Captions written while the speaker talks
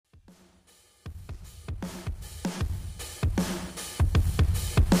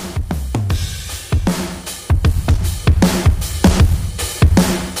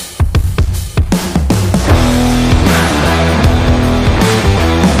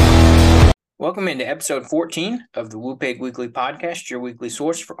Welcome into episode 14 of the Woo Pig Weekly Podcast, your weekly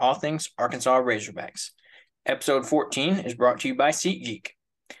source for all things Arkansas Razorbacks. Episode 14 is brought to you by SeatGeek.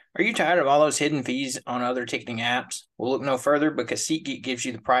 Are you tired of all those hidden fees on other ticketing apps? Well, look no further because SeatGeek gives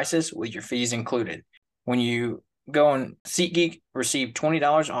you the prices with your fees included. When you go on SeatGeek, receive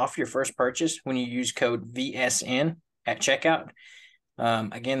 $20 off your first purchase when you use code VSN at checkout.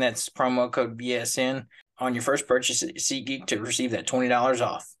 Again, that's promo code VSN on your first purchase at SeatGeek to receive that $20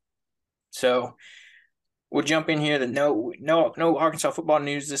 off. So we'll jump in here. No Arkansas football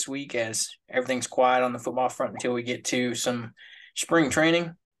news this week, as everything's quiet on the football front until we get to some spring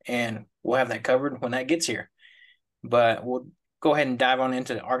training, and we'll have that covered when that gets here. But we'll go ahead and dive on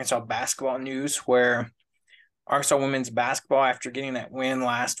into the Arkansas basketball news, where Arkansas women's basketball, after getting that win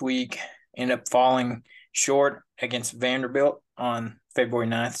last week, ended up falling short against Vanderbilt on February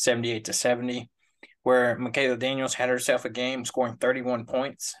 9th, 78-70. Where Michaela Daniels had herself a game, scoring 31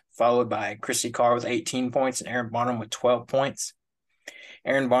 points, followed by Chrissy Carr with 18 points and Aaron Barnum with 12 points.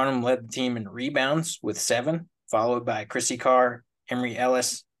 Aaron Barnum led the team in rebounds with 7, followed by Chrissy Carr, Emery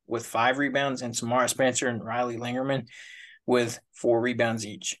Ellis with 5 rebounds, and Samara Spencer and Riley Lingerman with 4 rebounds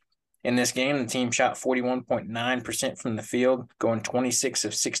each. In this game, the team shot 41.9% from the field, going 26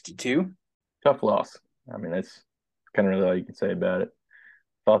 of 62. Tough loss. I mean, that's kind of really all you can say about it.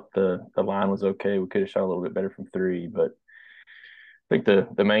 Thought the line was okay. We could have shot a little bit better from 3, but I think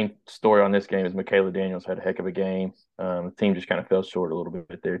the main story on this game is Michaela Daniels had a heck of a game. The team just kind of fell short a little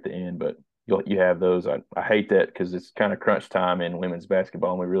bit there at the end, but you have those. I hate that because it's kind of crunch time in women's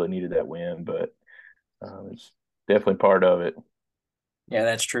basketball, and we really needed that win, but it's definitely part of it. Yeah,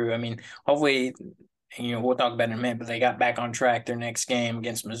 that's true. I mean, hopefully, we'll talk about it in a minute, but they got back on track their next game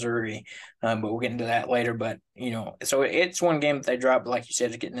against Missouri. But we'll get into that later. But, so it's one game that they dropped, like you said,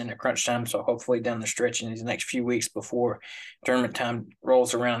 it's getting into crunch time. So hopefully down the stretch in these next few weeks before tournament time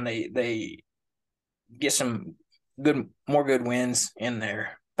rolls around, they get some more good wins in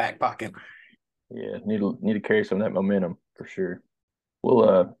their back pocket. Yeah, need to carry some of that momentum for sure.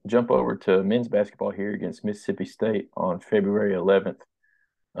 We'll jump over to men's basketball here against Mississippi State on February 11th.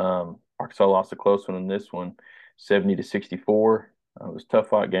 Arkansas lost a close one in this one, 70-64. It was a tough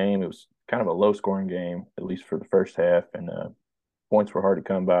fought game. It was kind of a low scoring game, at least for the first half, and points were hard to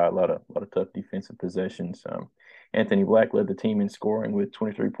come by. A lot of tough defensive possessions. Anthony Black led the team in scoring with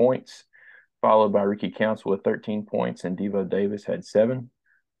 23 points, followed by Ricky Council with 13 points, and Devo Davis had 7.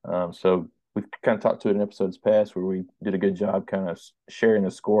 So we've kind of talked to it in episodes past where we did a good job kind of sharing the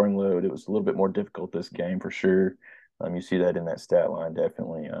scoring load. It was a little bit more difficult this game for sure. You see that in that stat line,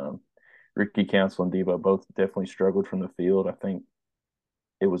 definitely. Ricky Council and Devo both definitely struggled from the field. I think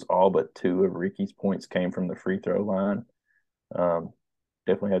it was all but 2 of Ricky's points came from the free throw line.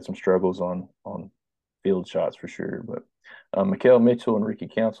 Definitely had some struggles on field shots for sure. But Mikael Mitchell and Ricky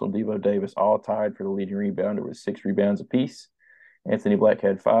Council and Devo Davis all tied for the leading rebounder with 6 rebounds apiece. Anthony Black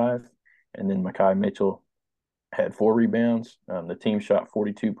had 5, and then Mekhi Mitchell had 4 rebounds. The team shot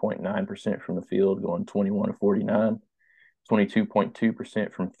 42.9% from the field, going 21 of 49.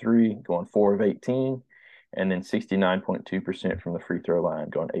 22.2% from 3, going 4 of 18, and then 69.2% from the free throw line,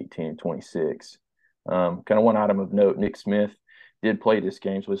 going 18 and 26. Kind of one item of note, Nick Smith did play this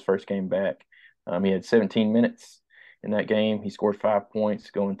game, so his first game back. He had 17 minutes in that game. He scored 5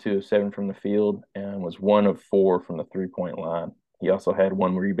 points, going 2 of 7 from the field, and was 1 of 4 from the 3-point line. He also had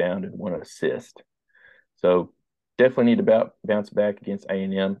 1 rebound and 1 assist. So definitely need to bounce back against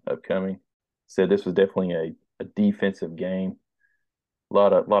A&M upcoming. Said this was definitely a defensive game. A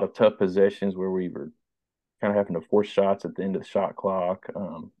lot of tough possessions where we were kind of having to force shots at the end of the shot clock.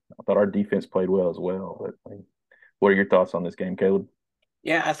 I thought our defense played well as well. But what are your thoughts on this game, Caleb?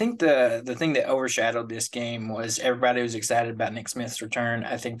 Yeah, I think the thing that overshadowed this game was everybody was excited about Nick Smith's return.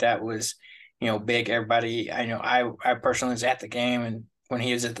 I think that was, big. Everybody, I personally was at the game, and when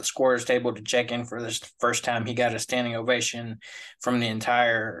he was at the scorer's table to check in for this first time, he got a standing ovation from the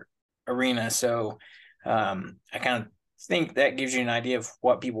entire arena. So I kind of think that gives you an idea of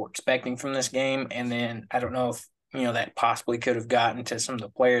what people were expecting from this game. And then I don't know if, that possibly could have gotten to some of the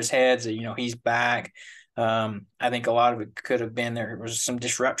players' heads that, he's back. I think a lot of it could have been there was some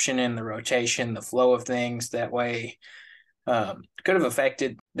disruption in the rotation, the flow of things that way could have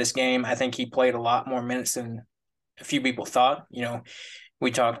affected this game. I think he played a lot more minutes than a few people thought.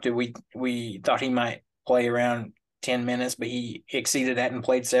 We thought he might play around 10 minutes, but he exceeded that and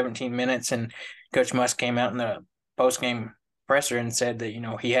played 17 minutes. And Coach Musk came out in the post-game presser and said that,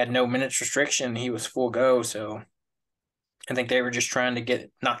 he had no minutes restriction. He was full go. So I think they were just trying to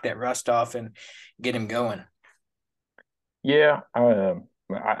knock that rust off and get him going. Yeah,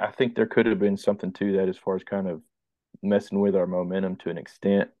 I think there could have been something to that as far as kind of messing with our momentum to an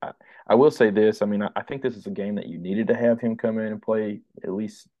extent. I will say this. I mean, I think this is a game that you needed to have him come in and play at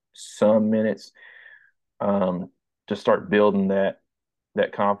least some minutes um, to start building that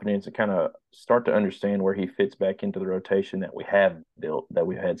confidence and kind of start to understand where he fits back into the rotation that we have built, that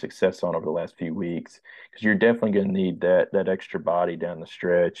we've had success on over the last few weeks. Because you're definitely going to need that extra body down the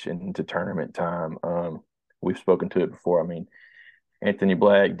stretch and into tournament time. We've spoken to it before. I mean, Anthony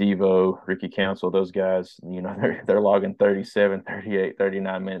Black, Devo, Ricky Council, those guys, they're logging 37, 38,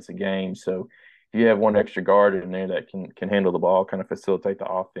 39 minutes a game. So if you have one extra guard in there that can handle the ball, kind of facilitate the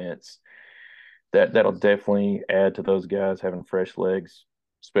offense, that'll definitely add to those guys having fresh legs,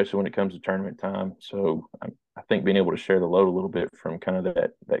 especially when it comes to tournament time. So I think being able to share the load a little bit from kind of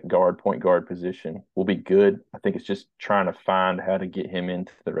that point guard position will be good. I think it's just trying to find how to get him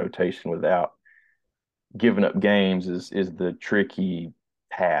into the rotation without giving up games is the tricky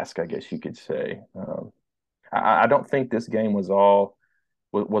task, I guess you could say. I don't think this game was a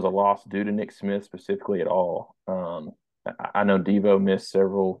loss due to Nick Smith specifically at all. I know Devo missed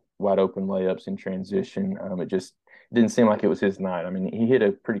several wide open layups in transition. It just didn't seem like it was his night. I mean, he hit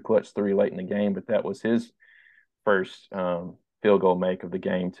a pretty clutch three late in the game, but that was his first field goal make of the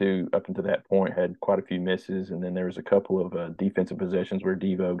game too. Up until that point, had quite a few misses, and then there was a couple of defensive possessions where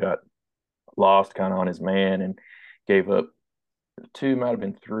Devo got lost kind of on his man and gave up two, might have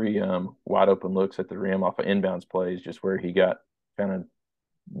been three wide open looks at the rim off of inbounds plays, just where he got kind of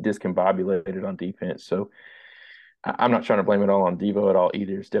discombobulated on defense. So I'm not trying to blame it all on Devo at all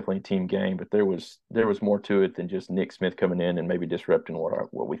either. It's definitely a team game, but there was more to it than just Nick Smith coming in and maybe disrupting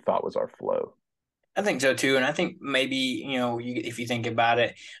what we thought was our flow. I think so too, and I think maybe if you think about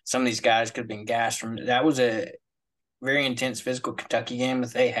it, some of these guys could have been gassed from that. Was a very intense physical Kentucky game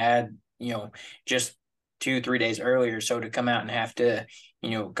that they had, just 2-3 days earlier. So to come out and have to,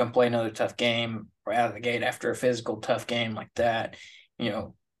 come play another tough game right out of the gate after a physical tough game like that,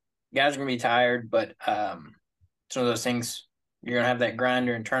 guys are gonna be tired, but some of those things you're gonna have that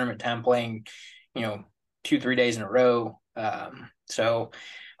grinder in tournament time playing, 2-3 days in a row. So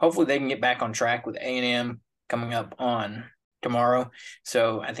hopefully they can get back on track with A&M coming up on tomorrow.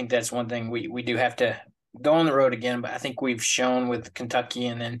 So I think that's one thing we do have to go on the road again, but I think we've shown with Kentucky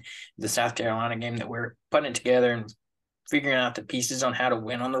and then the South Carolina game that we're putting it together and figuring out the pieces on how to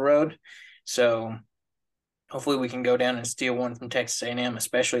win on the road. So hopefully we can go down and steal one from Texas A&M,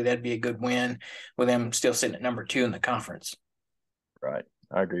 especially that'd be a good win with them still sitting at number 2 in the conference. Right.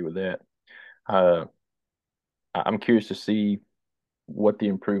 I agree with that. I'm curious to see what the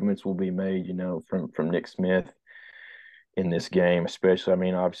improvements will be made, from Nick Smith in this game, especially. I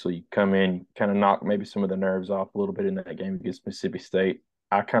mean, obviously, you come in, you kind of knock maybe some of the nerves off a little bit in that game against Mississippi State.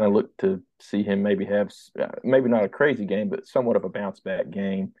 I kind of look to see him maybe have maybe not a crazy game, but somewhat of a bounce back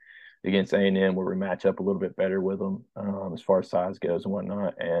game against A&M where we match up a little bit better with them as far as size goes and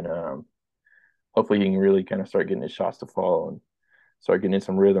whatnot. And hopefully he can really kind of start getting his shots to fall and start getting in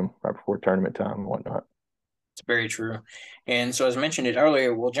some rhythm right before tournament time and whatnot. It's very true. And so, as mentioned it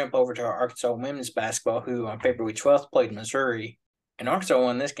earlier, we'll jump over to our Arkansas women's basketball, who on February 12th played Missouri. And Arkansas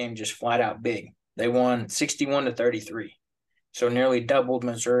won this game just flat out big. They won 61-33. So nearly doubled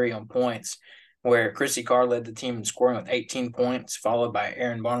Missouri on points, where Chrissy Carr led the team in scoring with 18 points, followed by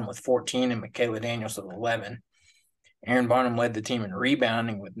Aaron Barnum with 14 and Michaela Daniels with 11. Aaron Barnum led the team in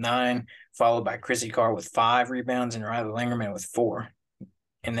rebounding with 9, followed by Chrissy Carr with 5 rebounds and Riley Lingerman with 4.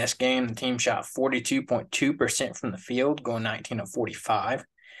 In this game, the team shot 42.2% from the field, going 19 of 45,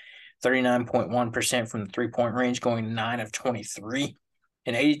 39.1% from the three-point range, going 9 of 23,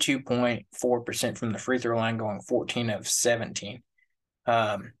 and 82.4% from the free throw line, going 14 of 17.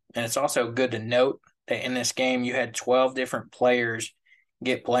 And it's also good to note that in this game, you had 12 different players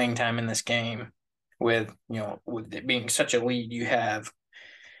get playing time in this game. With it being such a lead, you have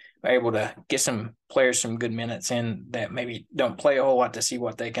able to get some players some good minutes in that maybe don't play a whole lot to see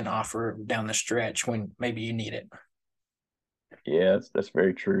what they can offer down the stretch when maybe you need it. Yeah, that's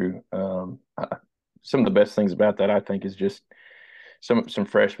very true. Some of the best things about that, I think, is just some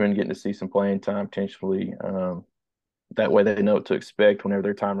freshmen getting to see some playing time potentially. That way they know what to expect whenever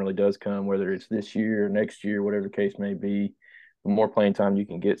their time really does come, whether it's this year or next year, whatever the case may be. The more playing time you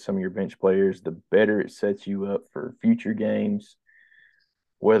can get some of your bench players, the better it sets you up for future games,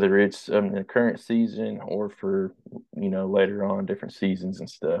 whether it's in the current season or for, later on different seasons and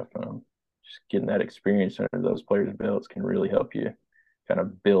stuff. Just getting that experience under those players' belts can really help you kind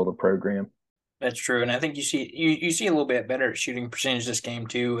of build a program. That's true, and I think you see a little bit better shooting percentage this game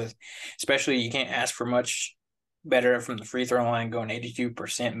too. With especially you can't ask for much better from the free throw line, going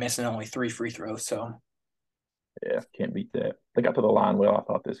 82%, missing only 3 free throws. So yeah, can't beat that. They got to the line well, I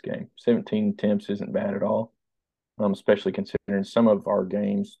thought, this game. 17 attempts isn't bad at all. especially considering some of our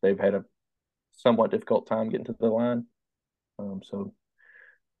games they've had a somewhat difficult time getting to the line. So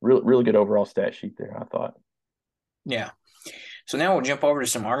really good overall stat sheet there, I thought. Yeah. So now we'll jump over to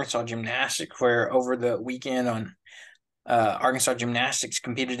some Arkansas gymnastics, where over the weekend on Arkansas gymnastics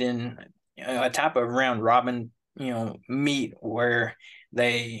competed in a type of round robin, meet where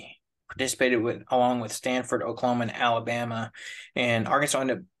they participated with along with Stanford, Oklahoma, and Alabama, and Arkansas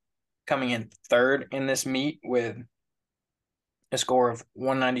ended up coming in third in this meet with a score of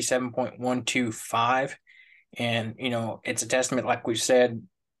 197.125. And, it's a testament, like we've said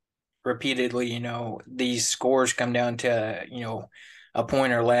repeatedly, these scores come down to, a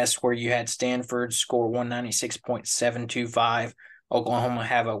point or less, where you had Stanford score 196.725, Oklahoma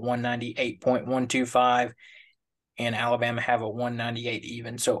have a 198.125, and Alabama have a 198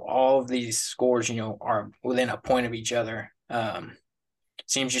 even. So all of these scores, are within a point of each other.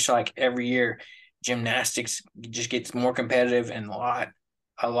 Seems just like every year gymnastics just gets more competitive and a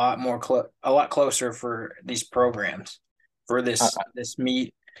lot closer for these programs. For this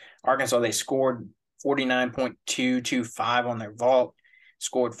meet, Arkansas, they scored 49.225 on their vault,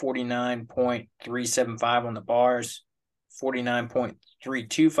 scored 49.375 on the bars,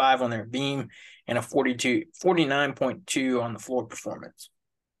 49.325 on their beam, and a 49.2 on the floor performance.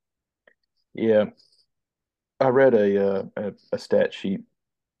 Yeah, I read a stat sheet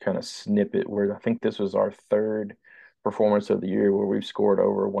kind of snippet where I think this was our third performance of the year where we've scored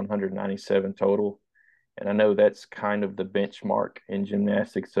over 197 total. And I know that's kind of the benchmark in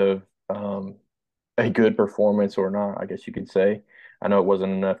gymnastics of a good performance or not, I guess you could say. I know it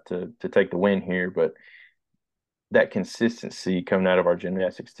wasn't enough to take the win here, but that consistency coming out of our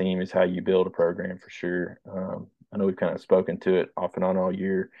gymnastics team is how you build a program for sure. I know we've kind of spoken to it off and on all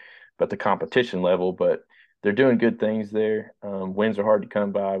year about the competition level, but they're doing good things there. Wins are hard to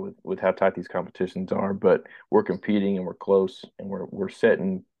come by with how tight these competitions are, but we're competing and we're close and we're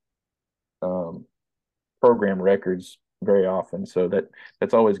setting program records very often. So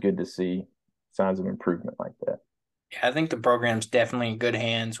that's always good to see signs of improvement like that. Yeah, I think the program's definitely in good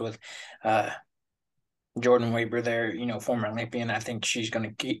hands with Jordan Weber there, former Olympian. I think she's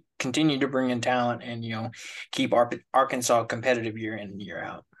going to continue to bring in talent and, keep Arkansas competitive year in and year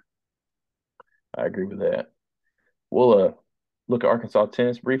out. I agree with that. We'll look at Arkansas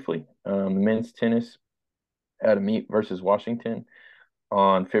tennis briefly. Men's tennis had a meet versus Washington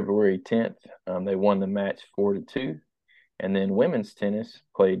on February 10th. They won the match 4-2. And then women's tennis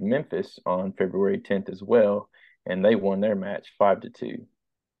played Memphis on February 10th as well, and they won their match 5-2.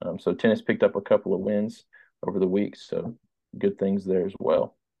 So tennis picked up a couple of wins over the week, so good things there as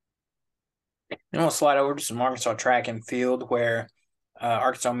well. And we'll slide over to some Arkansas track and field, where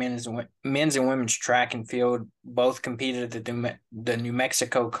Arkansas men's and women's track and field both competed at the New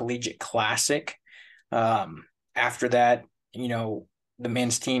Mexico Collegiate Classic. After that, the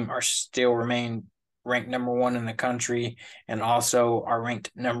men's team are still remain ranked number one in the country and also are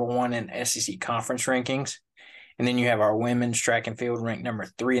ranked number one in SEC conference rankings. And then you have our women's track and field ranked number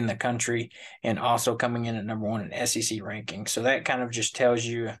 3 in the country and also coming in at number 1 in SEC rankings. So that kind of just tells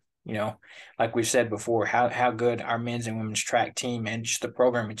you, like we've said before, how good our men's and women's track team and just the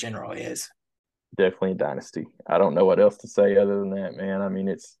program in general is. Definitely a dynasty. I don't know what else to say other than that, man. I mean,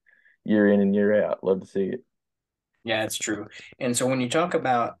 it's year in and year out. Love to see it. Yeah, it's true. And so when you talk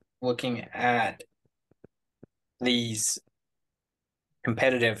about looking at these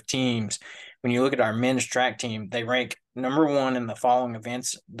competitive teams, when you look at our men's track team, they rank number 1 in the following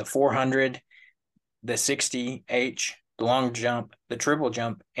events: the 400, the 60H, the long jump, the triple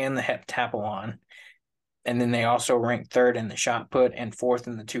jump, and the heptathlon. And then they also rank 3rd in the shot put and 4th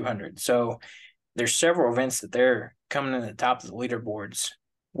in the 200. So there's several events that they're coming in the top of the leaderboards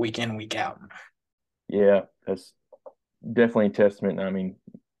week in, week out. Yeah, that's definitely a testament. I mean,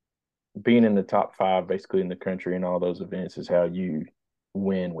 being in the top 5 basically in the country in all those events is how you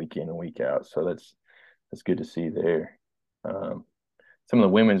win week in and week out. So that's good to see there. Some of the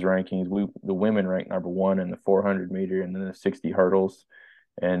women's rankings, the women rank number 1 in the 400 meter and then the 60 hurdles,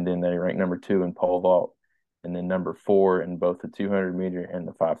 and then they rank number 2 in pole vault, and then number 4 in both the 200 meter and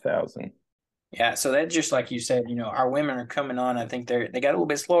the 5,000. Yeah, so that just like you said, our women are coming on. I think they got a little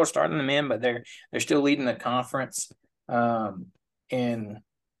bit slower starting than the men, but they're still leading the conference. And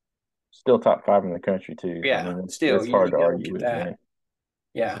still top 5 in the country too. Yeah, I mean, still it's hard to argue with, that. man.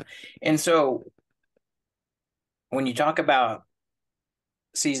 Yeah, and so when you talk about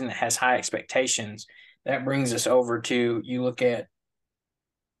season that has high expectations, that brings us over to you look at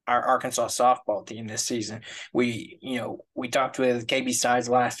our Arkansas softball team this season. We talked with KB Sides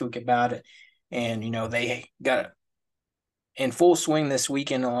last week about it, and they got in full swing this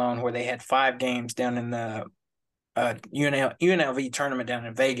weekend alone, where they had 5 games down in the UNLV tournament down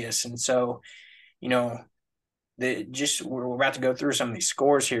in Vegas. And so, you know, we're about to go through some of these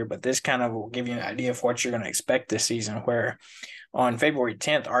scores here, but this kind of will give you an idea of what you're going to expect this season. Where on February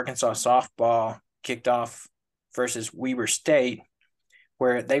 10th, Arkansas softball kicked off versus Weber State,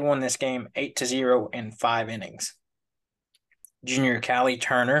 where they won this game 8-0 in 5 innings. Junior Callie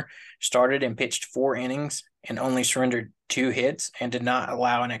Turner started and pitched 4 innings and only surrendered 2 hits and did not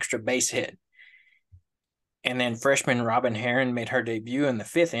allow an extra base hit. And then freshman Robin Heron made her debut in the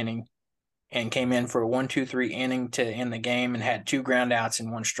 5th inning and came in for a 1-2-3 inning to end the game and had 2 groundouts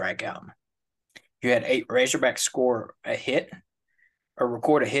and 1 strikeout. You had 8 Razorbacks score a hit or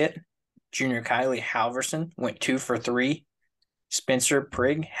record a hit. Junior Kylie Halverson went 2 for 3. Spencer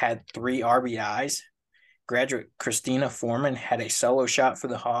Prigg had 3 RBIs. Graduate Christina Foreman had a solo shot for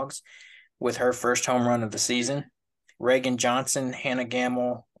the Hogs with her first home run of the season. Reagan Johnson, Hannah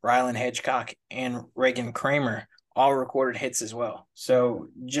Gamble, Rylan Hedgecock, and Reagan Kramer all recorded hits as well. So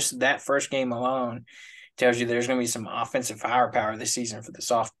just that first game alone tells you there's going to be some offensive firepower this season for the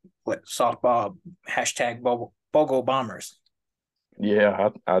softball hashtag Bogle Bombers. Yeah,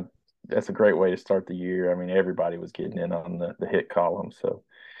 that's a great way to start the year. I mean, everybody was getting in on the hit column, so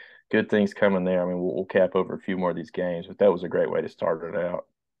good things coming there. I mean, we'll cap over a few more of these games, but that was a great way to start it out.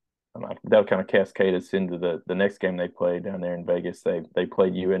 That'll kind of cascade us into the next game they played down there in Vegas. They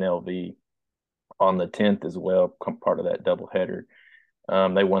played UNLV on the 10th as well, part of that doubleheader.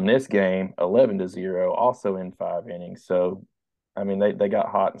 They won this game 11-0, also in 5 innings. So, I mean, they got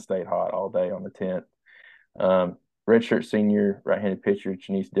hot and stayed hot all day on the 10th. Redshirt senior right-handed pitcher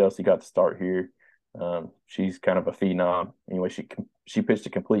Janice Delsey got to start here. She's kind of a phenom. Anyway, she pitched a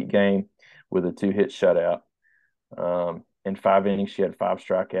complete game with a 2-hit shutout. In 5 innings, she had 5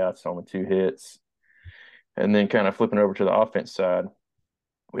 strikeouts, only 2 hits. And then kind of flipping over to the offense side,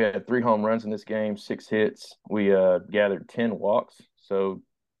 we had 3 home runs in this game, 6 hits. We gathered 10 walks, so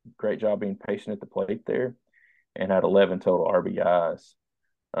great job being patient at the plate there, and had 11 total RBIs.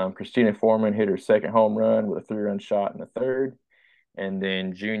 Christina Foreman hit her second home run with a 3-run shot in the 3rd. And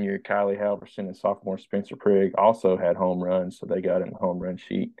then junior Kylie Halverson and sophomore Spencer Prigg also had home runs, so they got in the home run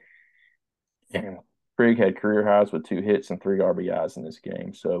sheet. And Prigg had career highs with 2 hits and 3 RBIs in this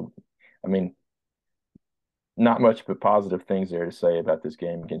game. So, I mean, not much but positive things there to say about this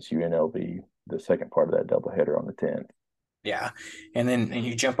game against UNLV, the second part of that doubleheader on the 10th. Yeah. And then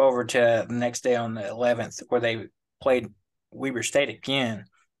you jump over to the next day on the 11th where they played Weber State again,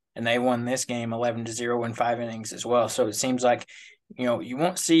 and they won this game 11-0 in 5 innings as well. So it seems like, you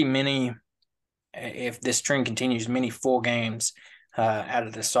won't see many, if this trend continues, many full games out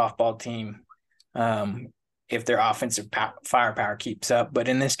of the softball team if their offensive firepower keeps up. But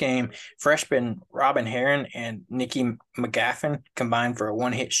in this game, freshman Robin Heron and Nikki McGaffin combined for a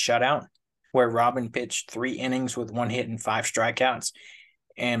 1-hit shutout, where Robin pitched 3 innings with 1 hit and 5 strikeouts,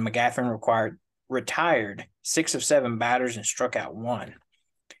 and McGaffin retired 6 of 7 batters and struck out 1.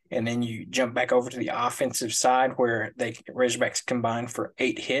 And then you jump back over to the offensive side where Razorbacks combined for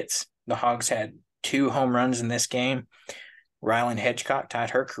 8 hits. The Hogs had 2 home runs in this game. Rylan Hedgecock tied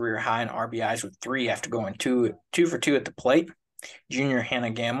her career high in RBIs with 3 after going 2 for 2 at the plate. Junior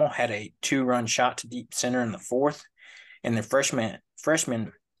Hannah Gamble had a 2-run shot to deep center in the 4th. And the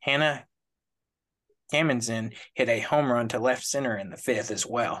freshman Hannah Kamenzen hit a home run to left center in the 5th as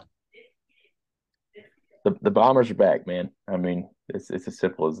well. The Bombers are back, man. I mean, it's as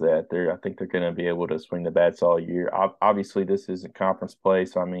simple as that. I think they're going to be able to swing the bats all year. Obviously, this isn't conference play,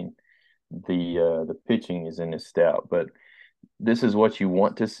 so I mean, the pitching is in its stout, but this is what you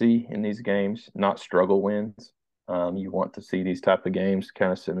want to see in these games, not struggle wins. You want to see these type of games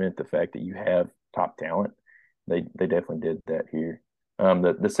kind of cement the fact that you have top talent. They definitely did that here.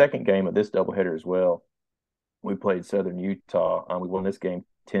 The second game of this doubleheader as well, we played Southern Utah. We won this game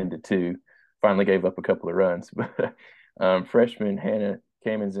 10-2. Finally gave up a couple of runs, but freshman Hannah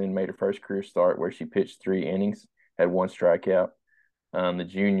Kamenzen made her first career start where she pitched 3 innings, had 1 strikeout. The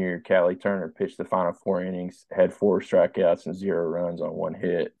junior Callie Turner pitched the final 4 innings, had 4 strikeouts and 0 runs on 1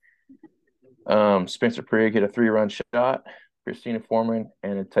 hit. Spencer Prigg hit a 3-run shot. Christina Foreman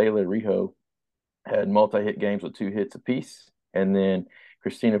and Taylor Rijo had multi-hit games with 2 hits apiece. And then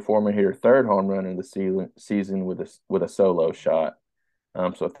Christina Foreman hit her 3rd home run in the season with a solo shot.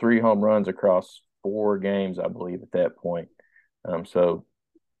 So 3 home runs across 4 games, I believe, at that point. So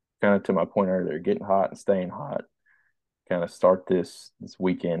kind of to my point earlier, getting hot and staying hot. Kind of start this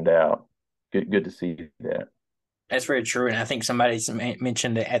weekend out. Good to see that. That's very true, and I think somebody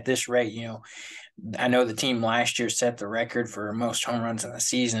mentioned that at this rate, I know the team last year set the record for most home runs in the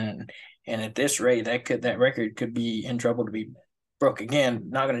season, and at this rate, that record could be in trouble to be broke again.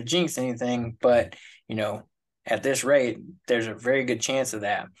 Not going to jinx anything, but at this rate, there's a very good chance of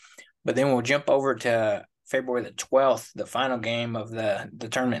that. But then we'll jump over to February the 12th, the final game of the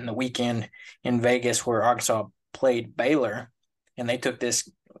tournament in the weekend in Vegas, where Arkansas played Baylor, and they took this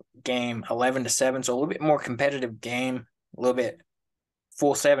game 11-7, so a little bit more competitive game, a little bit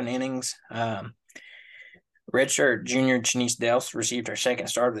full 7 innings. Redshirt junior Janice Delps received her second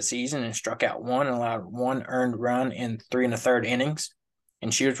start of the season and struck out one and allowed 1 earned run in 3 1/3 innings.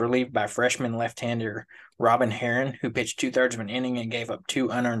 And she was relieved by freshman left-hander Robin Heron, who pitched 2/3 of an inning and gave up 2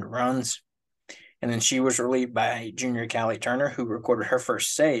 unearned runs. And then she was relieved by junior Callie Turner, who recorded her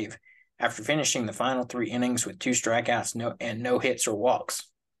first save after finishing the final 3 innings with 2 strikeouts and no hits or walks.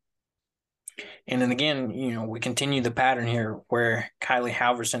 And then again, we continue the pattern here where Kylie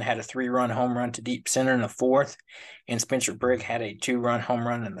Halverson had a 3-run home run to deep center in the 4th, and Spencer Brick had a 2-run home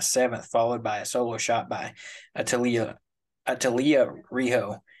run in the 7th, followed by a solo shot by Atalia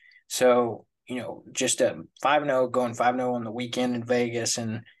Rijo. So, just a 5-0, going 5-0 on the weekend in Vegas,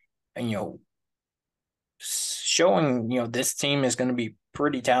 and showing, this team is going to be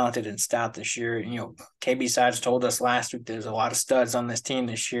pretty talented and stout this year. KB Sides told us last week there's a lot of studs on this team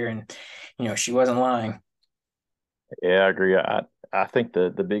this year, and, she wasn't lying. Yeah, I agree. I think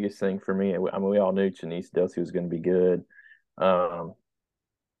the biggest thing for me, I mean, we all knew Janice Delcy was going to be good.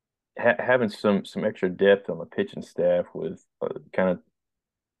 Having some extra depth on the pitching staff with kind of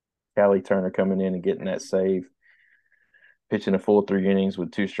Callie Turner coming in and getting that save, pitching a full 3 innings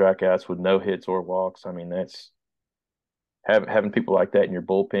with 2 strikeouts with no hits or walks. I mean, that's having people like that in your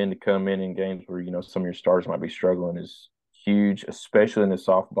bullpen to come in games where some of your stars might be struggling is huge, especially in the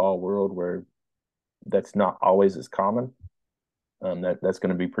softball world where that's not always as common. That's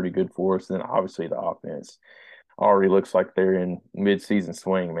going to be pretty good for us. And then obviously the offense already looks like they're in mid-season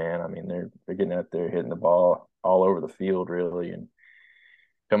swing, man. I mean, they're getting out there hitting the ball all over the field, really, and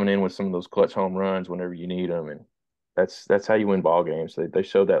coming in with some of those clutch home runs whenever you need them. And that's how you win ball games. They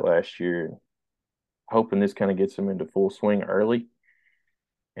showed that last year. And hoping this kind of gets them into full swing early,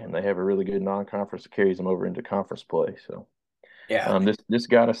 and they have a really good non-conference that carries them over into conference play. So, Yeah. This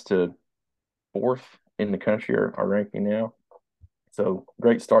got us to 4th in the country, our ranking now. So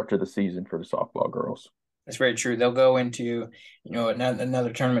great start to the season for the softball girls. That's very true. They'll go into,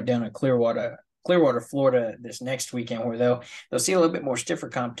 another tournament down in Clearwater, Florida this next weekend, where they'll see a little bit more stiffer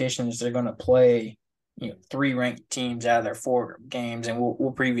competition as they're going to play, 3 ranked teams out of their 4 games, and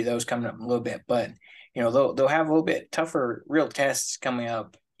we'll preview those coming up in a little bit. But they'll have a little bit tougher real tests coming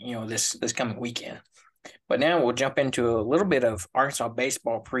up, this coming weekend. But now we'll jump into a little bit of Arkansas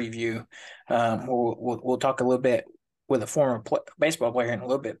baseball preview. We'll talk a little bit with a former baseball player in a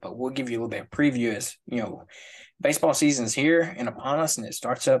little bit, but we'll give you a little bit of preview as, baseball season's here and upon us, and it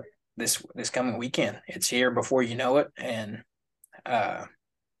starts up this coming weekend. It's here before you know it, and I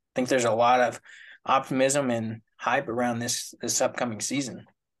think there's a lot of optimism and hype around this upcoming season.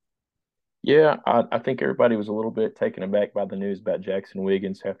 Yeah, I think everybody was a little bit taken aback by the news about Jackson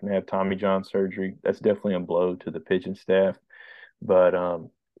Wiggins having to have Tommy John surgery. That's definitely a blow to the pitching staff. But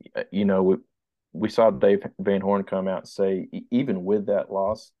we saw Dave Van Horn come out and say, even with that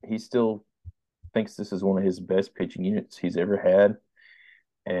loss, he still thinks this is one of his best pitching units he's ever had.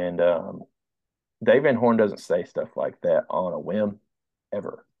 And Dave Van Horn doesn't say stuff like that on a whim,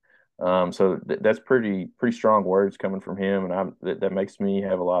 ever. So that's pretty strong words coming from him, and that makes me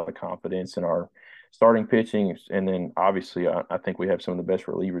have a lot of confidence in our starting pitching. And then obviously, I think we have some of the best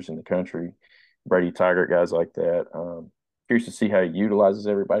relievers in the country, Brady Tiger, guys like that. Curious to see how he utilizes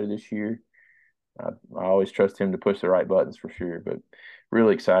everybody this year. I always trust him to push the right buttons for sure, but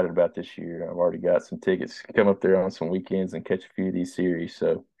really excited about this year. I've already got some tickets to come up there on some weekends and catch a few of these series,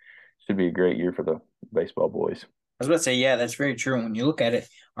 so should be a great year for the baseball boys. I was about to say, yeah, that's very true. When you look at it,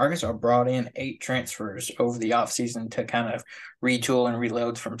 Arkansas brought in 8 transfers over the offseason to kind of retool and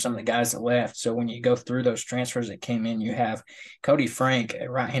reload from some of the guys that left. So when you go through those transfers that came in, you have Cody Frank, a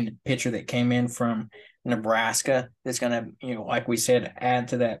right-handed pitcher that came in from Nebraska that's going to, like we said, add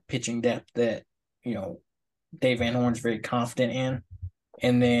to that pitching depth that, Dave Van Horn's very confident in.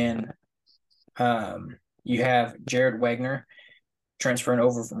 And then you have Jared Wagner transferring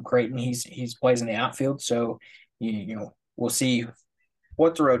over from Creighton. He's plays in the outfield, so we'll see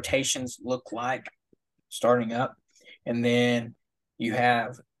what the rotations look like starting up. And then you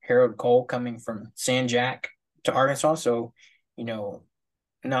have Harold Cole coming from San Jack to Arkansas, so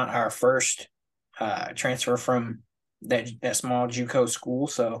not our first transfer from that small JUCO school.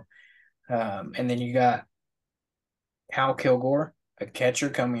 So and then you got Hal Kilgore, a catcher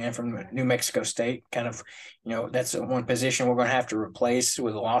coming in from New Mexico State. Kind of, that's one position we're going to have to replace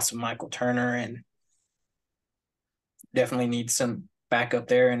with the loss of Michael Turner, and definitely need some back up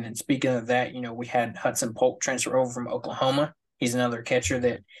there. And then speaking of that, we had Hudson Polk transfer over from Oklahoma. He's another catcher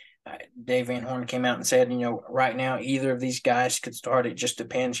that Dave Van Horn came out and said, right now either of these guys could start. It just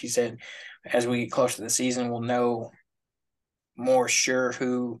depends. He said, as we get closer to the season, we'll know more sure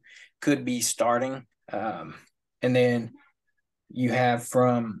who could be starting. And then you have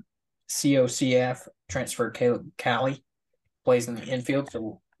from COCF transfer Caleb Cali, plays in the infield,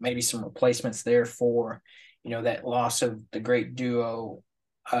 so maybe some replacements there for that loss of the great duo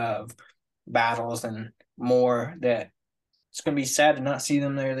of Battles and Moore. That it's going to be sad to not see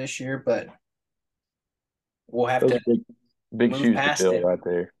them there this year, but we'll have Those to are big move shoes to past fill it. right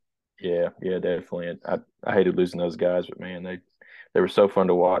there. Yeah, yeah, definitely. I hated losing those guys, but man, they were so fun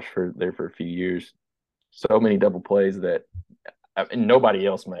to watch for a few years. So many double plays that nobody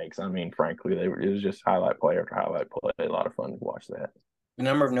else makes. I mean, frankly, it was just highlight play after highlight play. A lot of fun to watch that. The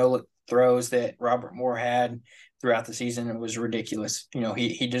number of no-look throws that Robert Moore had throughout the season was ridiculous.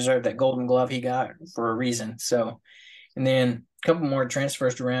 He deserved that Golden Glove he got for a reason. So, and then a couple more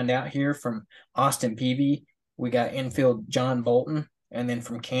transfers to round out here from Austin Peavy. We got infield John Bolton, and then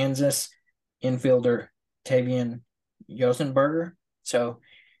from Kansas, infielder Tavian Yosenberger. So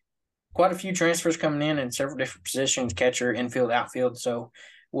quite a few transfers coming in several different positions, catcher, infield, outfield. So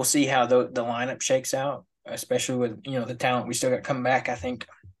we'll see how the lineup shakes out, especially with, the talent we still got coming back. I think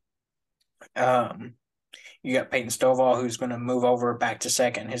you got Peyton Stovall, who's going to move over back to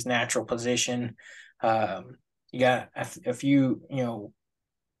second, his natural position. You got a few,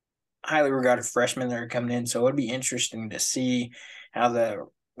 highly regarded freshmen that are coming in. So it'd be interesting to see how the,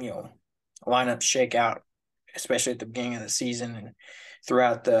 lineups shake out, especially at the beginning of the season and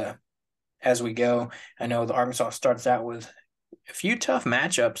throughout as we go. I know the Arkansas starts out with a few tough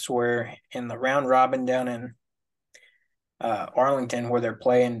matchups where in the round robin down in Arlington, where they're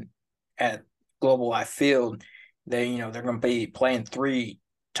playing at Global Life Field, they're going to be playing 3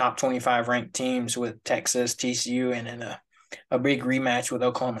 top 25 ranked teams with Texas, TCU, and then a big rematch with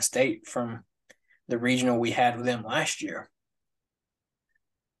Oklahoma State from the regional we had with them last year.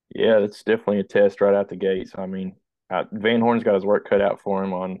 Yeah, it's definitely a test right out the gates. I mean, Van Horn's got his work cut out for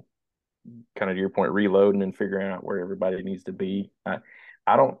him on kind of to your point, reloading and figuring out where everybody needs to be.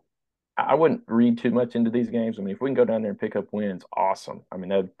 I wouldn't read too much into these games. I mean, if we can go down there and pick up wins, awesome. I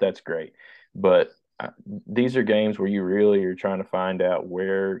mean, that's great. But these are games where you really are trying to find out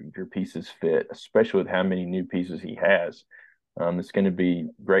where your pieces fit, especially with how many new pieces he has. It's going to be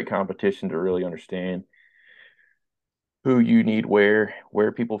great competition to really understand who you need where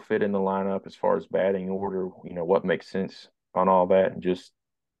people fit in the lineup as far as batting order, what makes sense on all that, and just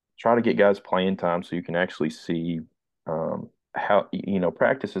try to get guys playing time so you can actually see how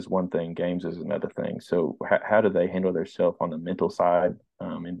practice is one thing, games is another thing. So how do they handle themselves on the mental side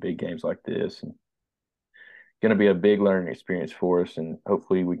in big games like this? And going to be a big learning experience for us, and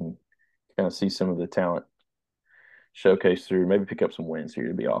hopefully we can kind of see some of the talent showcase through, maybe pick up some wins here.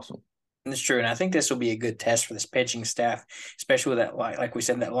 It'd be awesome. That's true, and I think this will be a good test for this pitching staff, especially with that, like we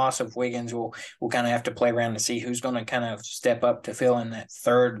said, that loss of Wiggins. We'll kind of have to play around to see who's going to kind of step up to fill in that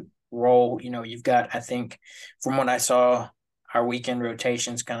third role. You've got, I think, from what I saw, our weekend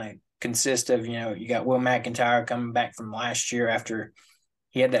rotations kind of consist of, you got Will McIntyre coming back from last year after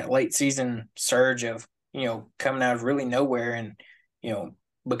he had that late season surge of, coming out of really nowhere and,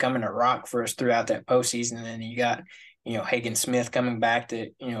 becoming a rock for us throughout that postseason. And then you got, Hagen Smith coming back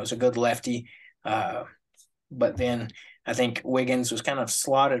that, is a good lefty. But then I think Wiggins was kind of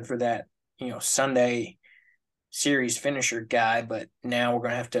slotted for that, Sunday series finisher guy, but now we're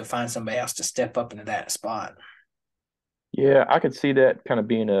going to have to find somebody else to step up into that spot. Yeah, I could see that kind of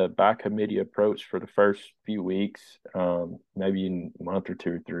being a by committee approach for the first few weeks, maybe in a month or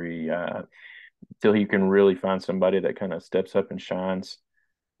 2 or 3, until you can really find somebody that kind of steps up and shines.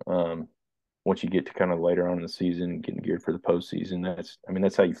 Um, Once you get to kind of later on in the season, getting geared for the postseason,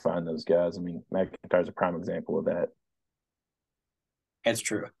 that's how you find those guys. I mean, McIntyre's a prime example of that. That's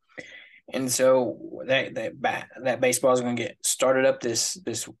true. And so that baseball is going to get started up this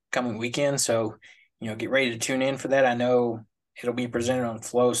coming weekend. So, get ready to tune in for that. I know it'll be presented on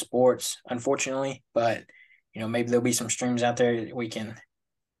Flow Sports, unfortunately, but maybe there'll be some streams out there that we can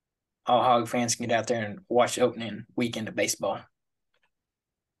all Hog fans can get out there and watch the opening weekend of baseball.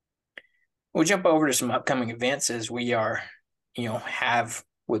 We'll jump over to some upcoming events as we are, have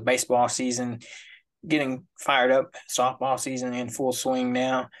with baseball season getting fired up, softball season in full swing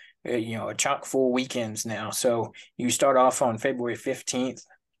now, a chock full weekends now. So you start off on February 15th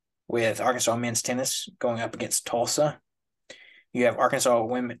with Arkansas men's tennis going up against Tulsa. You have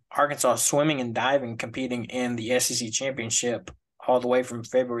Arkansas swimming and diving competing in the SEC championship all the way from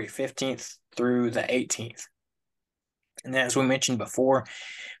February 15th through the 18th. And then, as we mentioned before,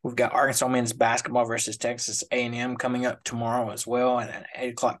 we've got Arkansas men's basketball versus Texas A&M coming up tomorrow as well at an 8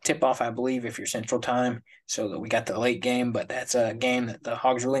 o'clock tip-off, I believe, if you're Central Time. So that we got the late game, but that's a game that the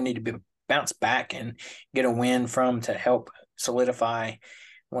Hogs really need to bounce back and get a win from to help solidify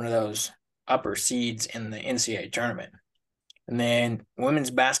one of those upper seeds in the NCAA tournament. And then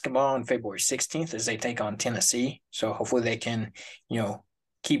women's basketball on February 16th as they take on Tennessee. So hopefully they can,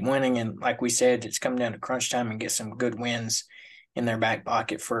 keep winning. And like we said, it's coming down to crunch time and get some good wins in their back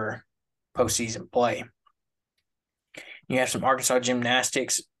pocket for postseason play. You have some Arkansas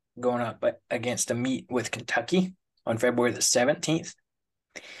gymnastics going up against a meet with Kentucky on February the 17th.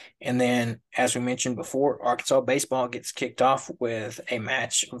 And then, as we mentioned before, Arkansas baseball gets kicked off with a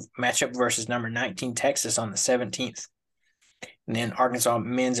matchup versus number 19 Texas on the 17th. And then Arkansas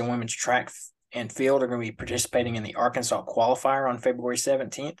men's and women's track and field are going to be participating in the Arkansas qualifier on February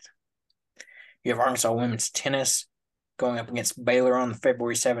 17th. You have Arkansas women's tennis going up against Baylor on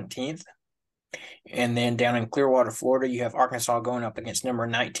February 17th. And then down in Clearwater, Florida, you have Arkansas going up against number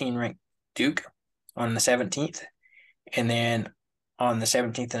 19 ranked Duke on the 17th. And then on the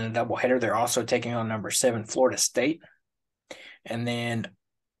 17th in a doubleheader, they're also taking on number 7 Florida State. And then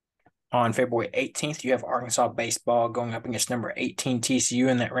on February 18th, you have Arkansas baseball going up against number 18 TCU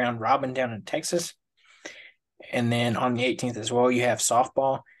in that round robin down in Texas. And then on the 18th as well, you have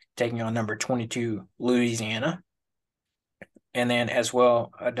softball taking on number 22 Louisiana. And then as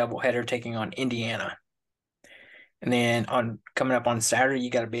well, a doubleheader taking on Indiana. And then coming up on Saturday, you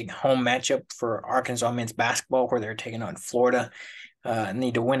got a big home matchup for Arkansas men's basketball where they're taking on Florida.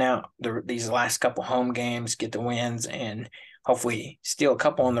 Need to win out these last couple home games, get the wins, and hopefully steal a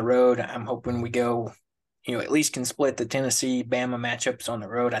couple on the road. I'm hoping we go, at least can split the Tennessee-Bama matchups on the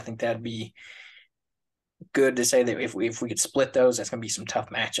road. I think that'd be good to say that if we could split those, that's going to be some tough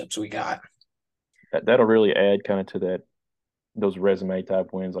matchups we got. That'll really add kind of to those resume type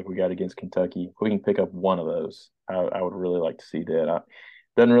wins like we got against Kentucky. If we can pick up one of those, I would really like to see that.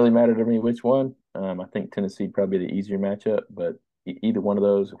 Doesn't really matter to me which one. I think Tennessee probably the easier matchup, but either one of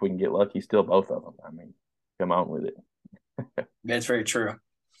those, if we can get lucky, still both of them. I mean, come on with it. That's very true.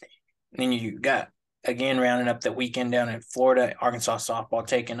 And then you got, again, rounding up the weekend down in Florida, Arkansas softball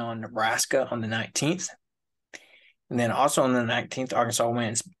taking on Nebraska on the 19th. And then also on the 19th, Arkansas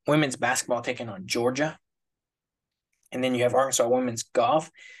women's basketball taking on Georgia. And then you have Arkansas women's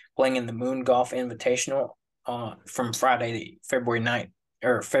golf playing in the Moon Golf Invitational from Friday, February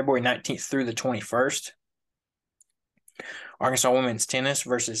 19th through the 21st. Arkansas women's tennis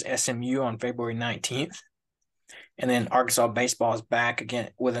versus SMU on February 19th. And then Arkansas baseball is back again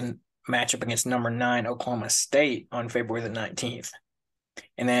with a matchup against number 9 Oklahoma State on February the 19th.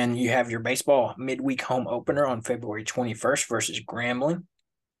 And then you have your baseball midweek home opener on February 21st versus Grambling.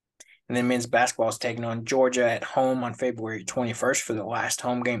 And then men's basketball is taking on Georgia at home on February 21st for the last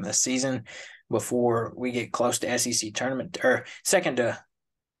home game of the season before we get close to SEC tournament, or second to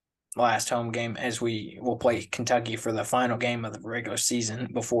last home game, as we will play Kentucky for the final game of the regular season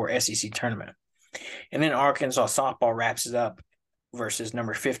before SEC tournament. And then Arkansas softball wraps it up versus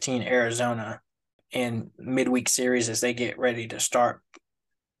number 15 Arizona in midweek series as they get ready to start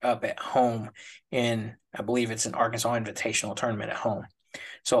up at home in, I believe it's an Arkansas Invitational tournament at home.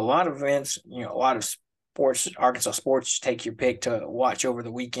 So a lot of events, a lot of sports, Arkansas sports, take your pick to watch over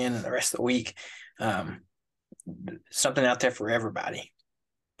the weekend and the rest of the week. Something out there for everybody.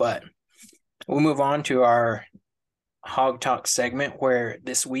 But we'll move on to our Hog Talk segment, where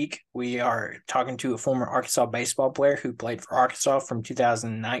this week we are talking to a former Arkansas baseball player who played for Arkansas from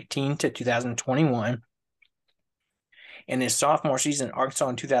 2019 to 2021. In his sophomore season at Arkansas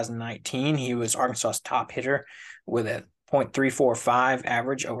in 2019, he was Arkansas's top hitter with a .345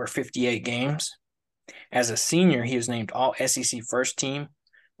 average over 58 games. As a senior, he was named All SEC First Team,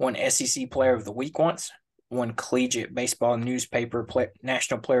 won SEC Player of the Week once, won Collegiate Baseball Newspaper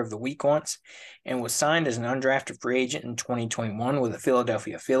National Player of the Week once, and was signed as an undrafted free agent in 2021 with the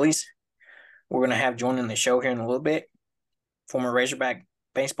Philadelphia Phillies. We're going to have joining the show here in a little bit former Razorback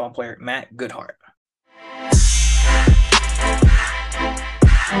baseball player Matt Goodheart.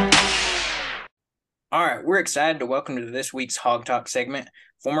 All right, we're excited to welcome to this week's Hog Talk segment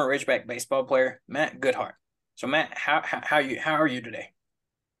former Ridgeback baseball player Matt Goodheart. So, Matt, how are you today?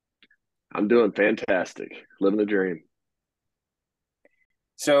 I'm doing fantastic, living the dream.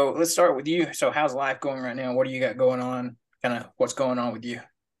 So let's start with you. So, how's life going right now? What do you got going on? Kind of what's going on with you?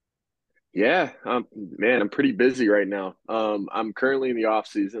 Yeah, man, I'm pretty busy right now. I'm currently in the off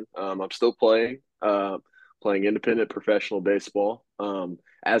season. I'm still playing independent professional baseball.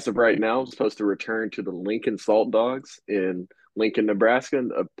 As of right now, I'm supposed to return to the Lincoln Salt Dogs in Lincoln, Nebraska,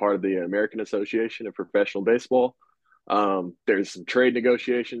 a part of the American Association of Professional Baseball. There's some trade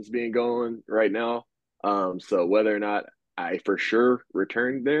negotiations being going right now. So whether or not I for sure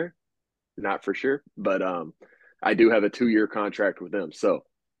return there, not for sure, but I do have a 2-year contract with them. So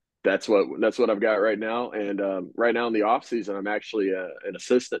that's what I've got right now. And right now in the off season, I'm actually an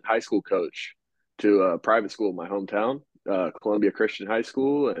assistant high school coach to a private school in my hometown, Columbia Christian High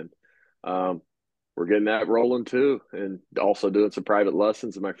School, and um, we're getting that rolling too, and also doing some private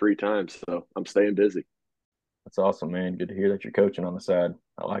lessons in my free time. So I'm staying busy. That's awesome, man. Good to hear that you're coaching on the side.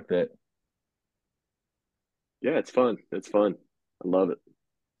 I like that. Yeah, it's fun. It's fun. I love it.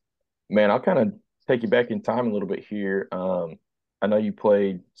 Man, I'll kind of take you back in time a little bit here. I know you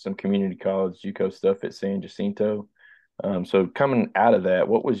played some community college JUCO stuff at San Jacinto. So coming out of that,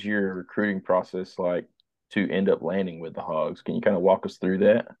 what was your recruiting process like to end up landing with the Hogs? Can you kind of walk us through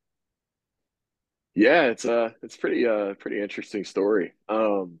that? Yeah, it's pretty interesting story.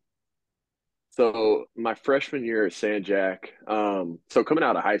 So my freshman year at San Jack, so coming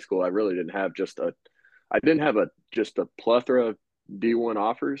out of high school, I really didn't have I didn't have a just a plethora of D1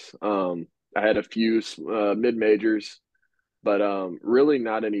 offers. I had a few mid majors, but really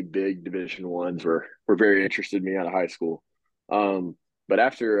not any big Division ones were very interested in me out of high school. But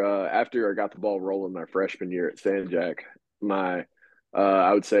after I got the ball rolling my freshman year at San Jack, my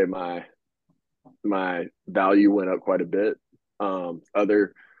I would say my value went up quite a bit.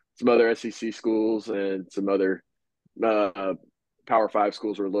 Other Some other SEC schools and some other uh, Power Five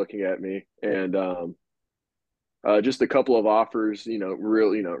schools were looking at me, and just a couple of offers,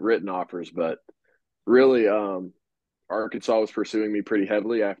 real, written offers, but really, Arkansas was pursuing me pretty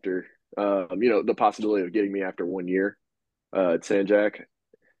heavily after, the possibility of getting me after 1 year at San Jack.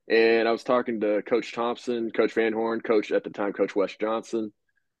 And I was talking to Coach Thompson, Coach Van Horn, Coach at the time, Coach Wes Johnson,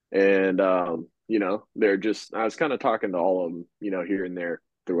 and they're just I was kind of talking to all of them, here and there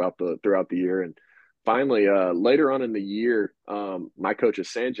throughout the year. And finally, later on in the year, my coach at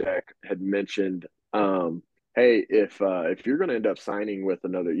Sanjak had mentioned, hey, if you're going to end up signing with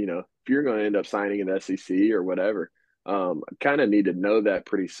another, if you're going to end up signing in the SEC or whatever, I kind of need to know that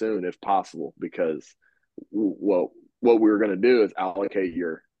pretty soon if possible, because well, what we were going to do is allocate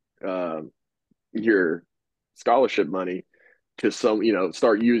your scholarship money to some,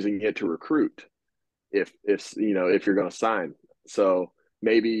 start using it to recruit if you're going to sign. So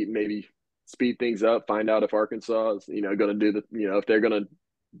maybe speed things up, find out if Arkansas is, going to do if they're going to,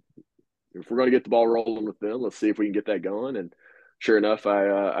 if we're going to get the ball rolling with them, let's see if we can get that going. And sure enough,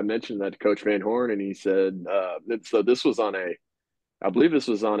 I mentioned that to Coach Van Horn, and he said, so this was I believe this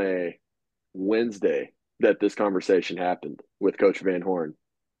was on a Wednesday that this conversation happened with Coach Van Horn.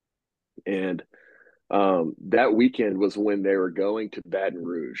 And that weekend was when they were going to Baton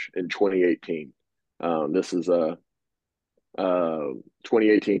Rouge in 2018. This is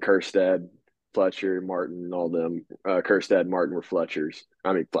 2018 Kerstad, Fletcher, Martin, all them. Kerstad and Martin were Fletchers.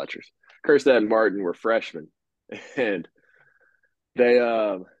 I mean Fletchers. Kerstad and Martin were freshmen, and they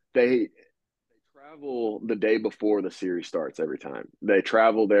they travel the day before the series starts every time. They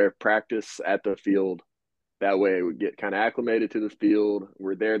travel there, practice at the field. That way we get kind of acclimated to the field.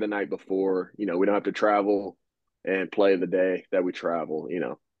 We're there the night before. We don't have to travel and play the day that we travel.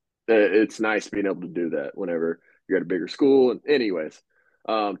 It's nice being able to do that whenever you're at a bigger school. And anyways,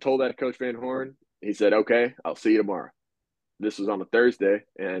 told that to Coach Van Horn. He said, "Okay, I'll see you tomorrow." This was on a Thursday,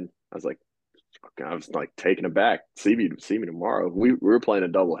 and I was like taken aback. See me tomorrow. We were playing a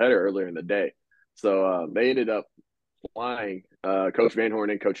doubleheader earlier in the day, so they ended up flying. Coach Van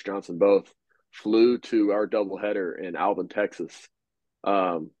Horn and Coach Johnson both flew to our doubleheader in Alvin, Texas.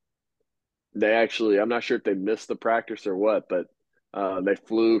 Um, they actually, I'm not sure if they missed the practice or what, but they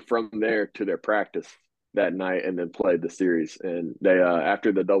flew from there to their practice that night and then played the series. And they,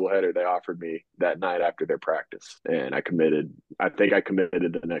 after the doubleheader, they offered me that night after their practice, and I committed. I think I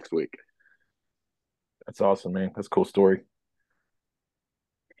committed the next week. That's awesome, man. That's a cool story.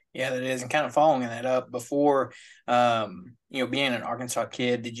 Yeah, that is. And kind of following that up before, being an Arkansas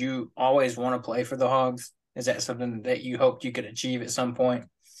kid, did you always want to play for the Hogs? Is that something that you hoped you could achieve at some point?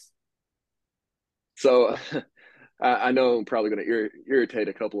 So I know I'm probably going to irritate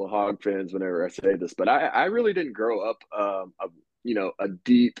a couple of Hog fans whenever I say this, but I really didn't grow up, a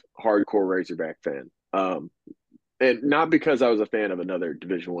deep, hardcore Razorback fan. And not because I was a fan of another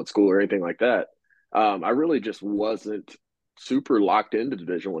Division I school or anything like that. I really just wasn't super locked into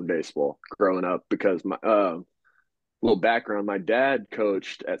Division I baseball growing up because my little background, my dad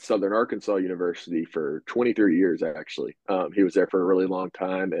coached at Southern Arkansas University for 23 years, actually. He was there for a really long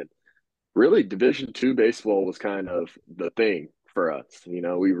time, and really Division II baseball was kind of the thing for us. We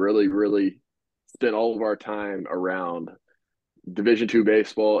really, really spent all of our time around Division II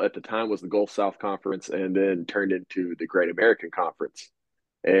baseball at the time was the Gulf South Conference, and then turned into the Great American Conference.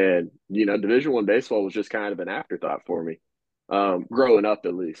 And Division I baseball was just kind of an afterthought for me, growing up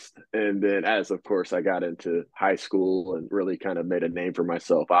at least. And then as of course I got into high school and really kind of made a name for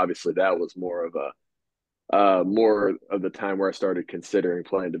myself, obviously that was more of the time where I started considering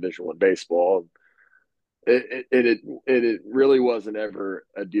playing Division I baseball. It really wasn't ever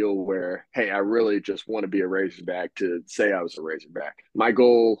a deal where, hey, I really just want to be a Razorback to say I was a Razorback. My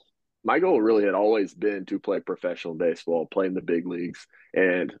goal really had always been to play professional baseball, play in the big leagues,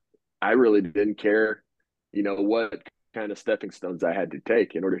 and I really didn't care, what kind of stepping stones I had to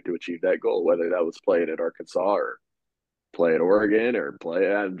take in order to achieve that goal, whether that was playing at Arkansas or play at Oregon or play.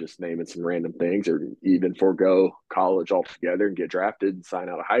 I'm just naming some random things, or even forego college altogether and get drafted and sign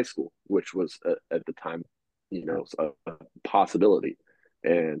out of high school, which was at the time, a possibility.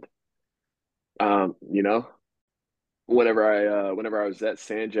 And whenever I was at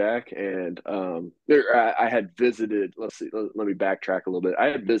San Jack, and I had visited. Let's see, let me backtrack a little bit. I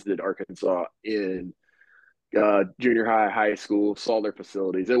had visited Arkansas in junior high school, saw their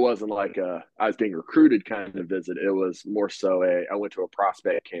facilities. It wasn't like I was being recruited kind of visit. It was more so I went to a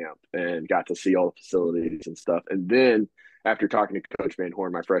prospect camp and got to see all the facilities and stuff. And then after talking to Coach Van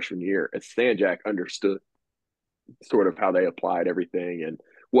Horn my freshman year at San Jack, understood sort of how they applied everything and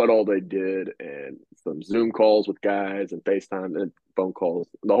what all they did, and some Zoom calls with guys and FaceTime and phone calls,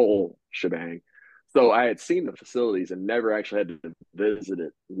 the whole shebang. So I had seen the facilities and never actually had to visit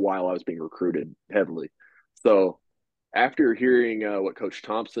it while I was being recruited heavily. So after hearing what Coach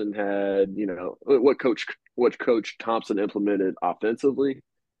Thompson had, what Coach Thompson implemented offensively,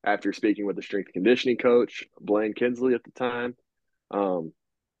 after speaking with the strength and conditioning coach Blaine Kinsley at the time, um,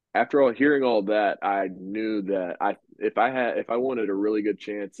 after all hearing all that, I knew that if I wanted a really good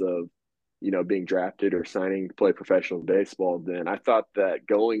chance of, being drafted or signing to play professional baseball, then I thought that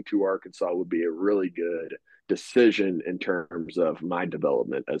going to Arkansas would be a really good decision in terms of my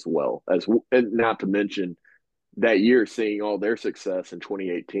development as well as, and not to mention that year seeing all their success in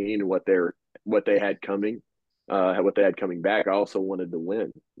 2018 and what they had coming back. I also wanted to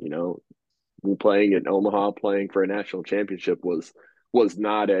win. Playing in Omaha, playing for a national championship was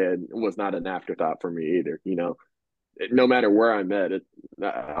not an afterthought for me either. No matter where I'm at,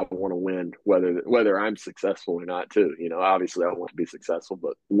 I want to win, whether I'm successful or not. Too, obviously I want to be successful,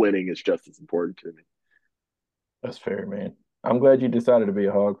 but winning is just as important to me. That's fair, man. I'm glad you decided to be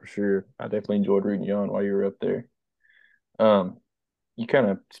a Hog for sure. I definitely enjoyed reading you on while you were up there. Um, you kind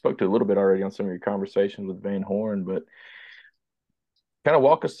of spoke to a little bit already on some of your conversations with Van Horn, but kind of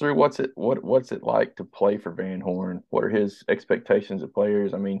walk us through what's it like to play for Van Horn? What are his expectations of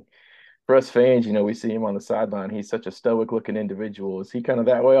players? I mean, for us fans, we see him on the sideline. He's such a stoic looking individual. Is he kind of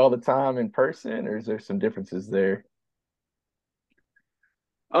that way all the time in person, or is there some differences there?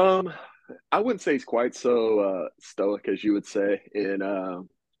 Um, I wouldn't say he's quite so stoic as you would say, and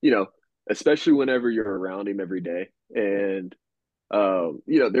you know, especially whenever you're around him every day, and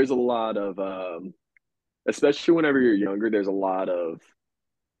there's a lot of especially whenever you're younger, there's a lot of,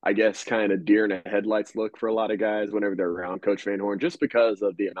 I guess, kind of deer in the headlights look for a lot of guys whenever they're around Coach Van Horn, just because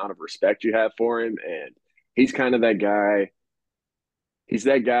of the amount of respect you have for him, and he's kind of that guy. He's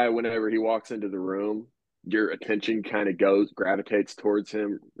that guy whenever he walks into the room, your attention kind of gravitates towards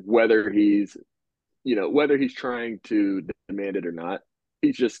him, whether he's trying to demand it or not.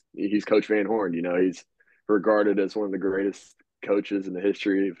 He's Coach Van Horn. He's regarded as one of the greatest coaches in the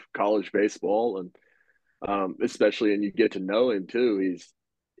history of college baseball, and especially, and you get to know him too. He's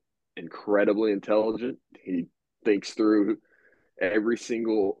incredibly intelligent. He thinks through every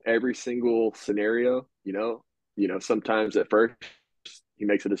single scenario. Sometimes at first he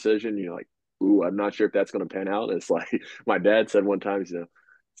makes a decision, you're like, ooh, I'm not sure if that's going to pan out. It's like my dad said one time,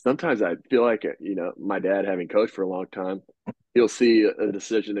 sometimes I feel like, my dad, having coached for a long time, he'll see a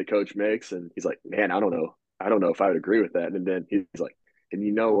decision that coach makes and he's like, man, I don't know if I would agree with that. And then he's like, and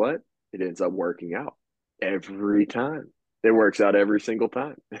you know what? It ends up working out every time. It works out every single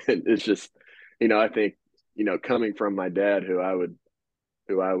time. And it's just, I think, coming from my dad, who I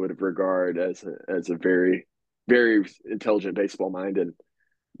would regard as a very, very intelligent baseball mind, and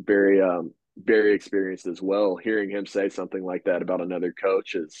very very experienced as well. Hearing him say something like that about another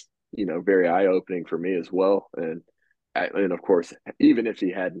coach is, very eye opening for me as well. And of course, even if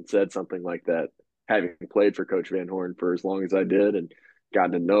he hadn't said something like that, having played for Coach Van Horn for as long as I did and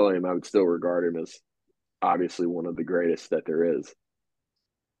gotten to know him, I would still regard him as obviously one of the greatest that there is.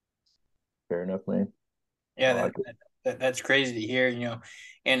 Fair enough, man. I Yeah, like it. that's crazy to hear,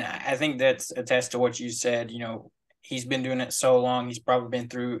 and I think that's attest to what you said. He's been doing it so long. He's probably been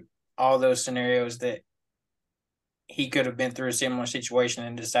through all those scenarios that he could have been through a similar situation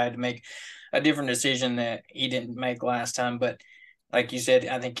and decided to make a different decision that he didn't make last time. But like you said,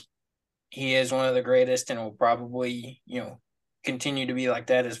 I think he is one of the greatest and will probably, continue to be like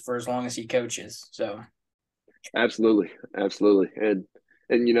that for as long as he coaches. So Absolutely, absolutely, and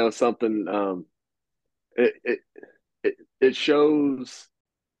something. It it it shows.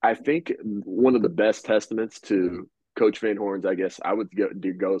 I think one of the best testaments to Coach Van Horn's, I guess I would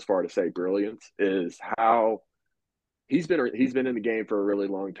go as far to say brilliance, is how he's been in the game for a really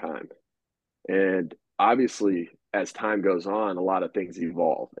long time, and obviously as time goes on, a lot of things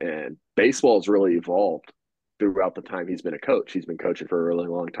evolve, and baseball's really evolved throughout the time he's been a coach. He's been coaching for a really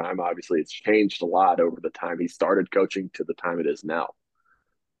long time. Obviously, it's changed a lot over the time he started coaching to the time it is now.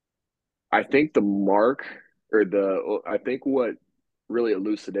 I think the mark or I think what really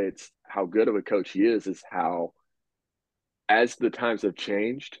elucidates how good of a coach he is how, as the times have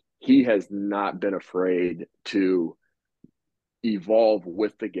changed, he has not been afraid to evolve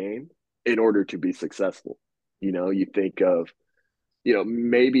with the game in order to be successful. You think of,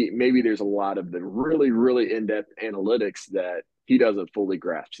 maybe there's a lot of the really, really in-depth analytics that he doesn't fully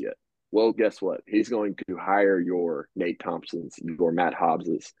grasp yet. Well, guess what? He's going to hire your Nate Thompsons, your Matt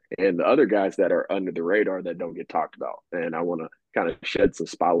Hobbses, and the other guys that are under the radar that don't get talked about. And I want to kind of shed some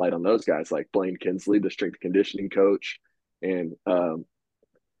spotlight on those guys like Blaine Kinsley, the strength and conditioning coach. And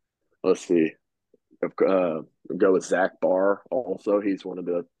let's see, go with Zach Barr. Also, he's one of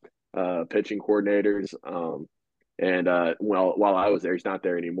the pitching coordinators. While I was there, he's not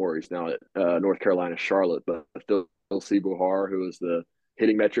there anymore. He's now at North Carolina, Charlotte. But Phil Sebuhar, who is the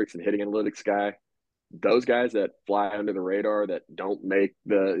hitting metrics and hitting analytics guy, those guys that fly under the radar, that don't make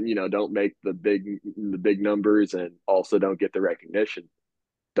the big numbers and also don't get the recognition.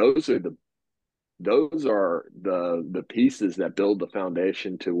 Those are the pieces that build the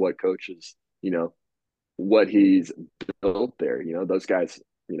foundation to what coaches, what he's built there. Those guys,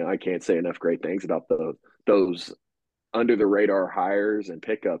 I can't say enough great things about those under the radar hires and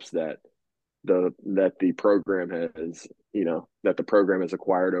pickups that the program has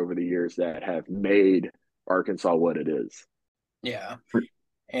acquired over the years that have made Arkansas what it is. Yeah.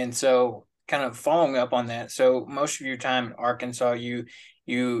 And so kind of following up on that, so most of your time in Arkansas,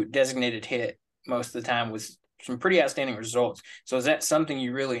 you designated hit most of the time with some pretty outstanding results. So is that something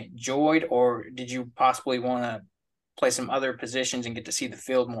you really enjoyed, or did you possibly want to play some other positions and get to see the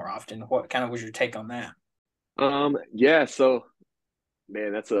field more often? What kind of was your take on that? Yeah, so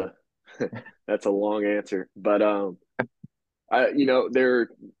man, that's a that's a long answer, but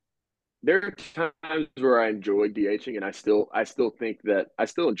there are times where I enjoyed DHing, and I still think that I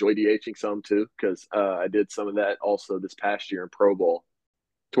still enjoy DHing some too, because I did some of that also this past year in Pro Bowl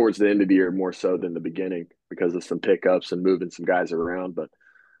towards the end of the year, more so than the beginning because of some pickups and moving some guys around. But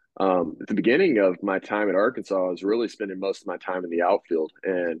at the beginning of my time at Arkansas, I was really spending most of my time in the outfield.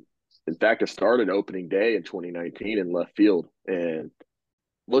 And in fact, I started opening day in 2019 in left field. And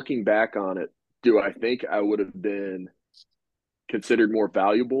looking back on it, do I think I would have been considered more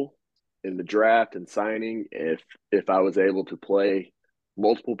valuable in the draft and signing if I was able to play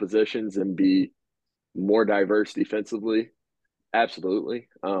multiple positions and be more diverse defensively? Absolutely.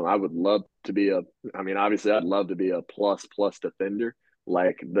 I would love to be obviously I'd love to be a plus defender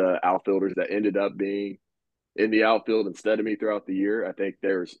like the outfielders that ended up being in the outfield instead of me throughout the year. I think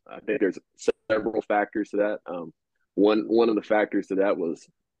there's several factors to that. One of the factors to that was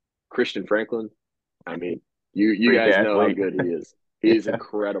Christian Franklin. I mean, you Freak guys know how athlete. good he is. He is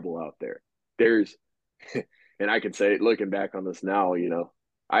incredible out there. There's and I can say, looking back on this now,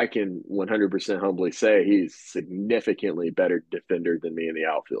 I can 100% humbly say he's significantly better defender than me in the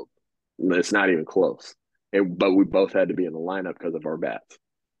outfield. It's not even close. But we both had to be in the lineup because of our bats.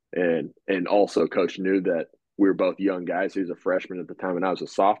 And also coach knew that we were both young guys. He was a freshman at the time and I was a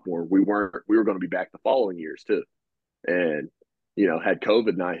sophomore. We were going to be back the following years too. And, had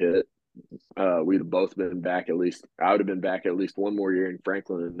COVID not hit, we'd have both been back I would have been back at least one more year in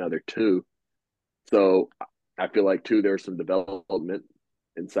Franklin and another two. So I feel like too, there's some development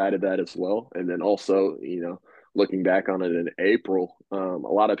inside of that as well. And then also, looking back on it in April, a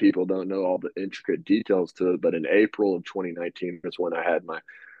lot of people don't know all the intricate details to it, but in April of 2019 was when I had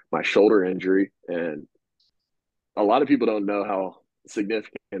my shoulder injury. And a lot of people don't know how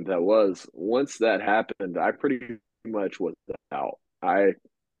significant that was. Once that happened, I pretty much was out. I,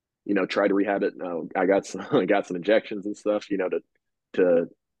 tried to rehab it. I got some injections and stuff, to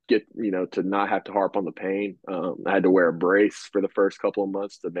get, to not have to harp on the pain. I had to wear a brace for the first couple of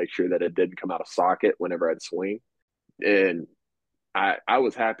months to make sure that it didn't come out of socket whenever I'd swing. And I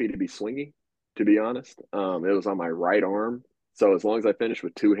was happy to be swinging, to be honest. It was on my right arm. So as long as I finished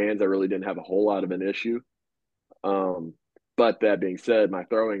with two hands, I really didn't have a whole lot of an issue. But that being said, my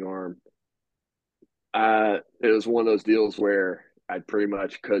throwing arm, it was one of those deals where I pretty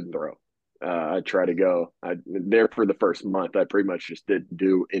much couldn't throw. I try to go. I there for the first month. I pretty much just didn't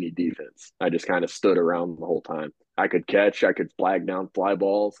do any defense. I just kind of stood around the whole time. I could catch. I could flag down fly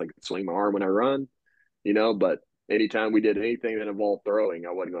balls. I could swing my arm when I run. But anytime we did anything that involved throwing,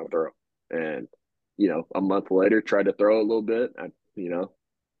 I wasn't going to throw. And a month later, tried to throw a little bit.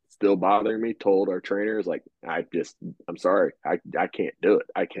 Still bothering me. Told our trainers like, I'm sorry, I can't do it.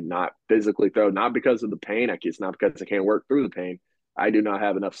 I cannot physically throw, not because of the pain. It's not because I can't work through the pain. I do not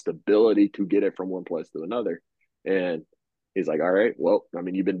have enough stability to get it from one place to another. And he's like, all right, well, I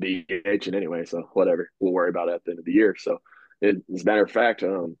mean, you've been DHing anyway, so whatever. We'll worry about it at the end of the year. So, as a matter of fact,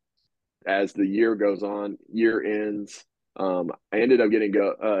 as the year goes on, year ends. I ended up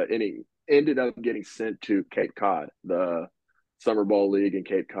getting sent to Cape Cod, the summer ball league in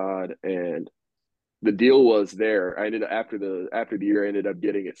Cape Cod, and the deal was there. I ended up after the year, I ended up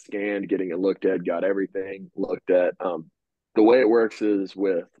getting it scanned, getting it looked at, got everything looked at. The way it works is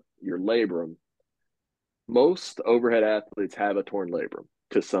with your labrum. Most overhead athletes have a torn labrum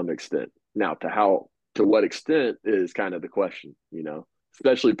to some extent. Now, to what extent is kind of the question,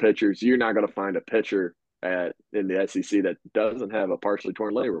 especially pitchers. You're not going to find a pitcher in the SEC that doesn't have a partially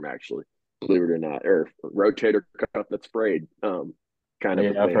torn labrum, actually, believe it or not, or rotator cuff that's frayed, kind of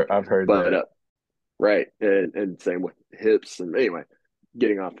a thing. I've heard but that. right, and same with hips. And anyway,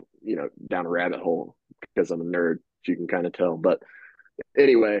 getting off, down a rabbit hole because I'm a nerd, you can kind of tell. But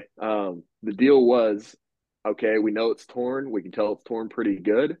anyway, the deal was, okay, we know it's torn. We can tell it's torn pretty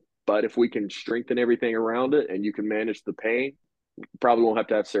good. But if we can strengthen everything around it and you can manage the pain, probably won't have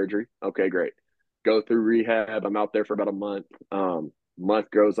to have surgery. Okay, great. Go through rehab. I'm out there for about a month.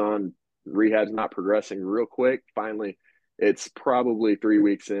 Month goes on. Rehab's not progressing real quick. Finally, it's probably 3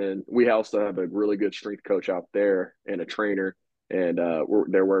 weeks in. We also have a really good strength coach out there and a trainer, and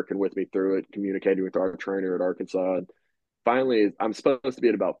they're working with me through it, communicating with our trainer at Arkansas. And finally, I'm supposed to be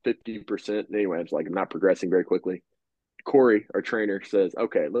at about 50%. Anyway, I'm like, I'm not progressing very quickly. Corey, our trainer, says,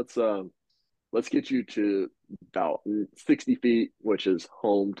 okay, let's get you to about 60 feet, which is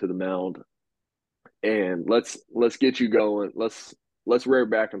home to the mound, and let's get you going. Let's rear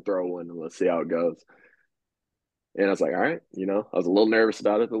back and throw one, and let's see how it goes. And I was like, all right, I was a little nervous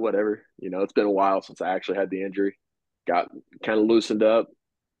about it, but whatever. It's been a while since I actually had the injury. Got kind of loosened up,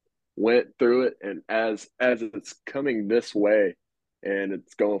 went through it, and as it's coming this way and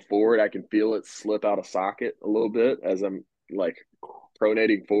it's going forward, I can feel it slip out of socket a little bit as I'm like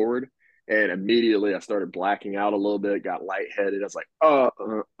pronating forward. And immediately I started blacking out a little bit, got lightheaded. I was like,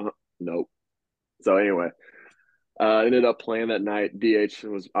 nope. So anyway, ended up playing that night. DH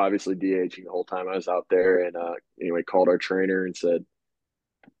was obviously DHing the whole time I was out there. And anyway, called our trainer and said,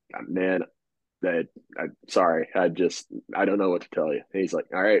 man, I'm sorry. I don't know what to tell you. And he's like,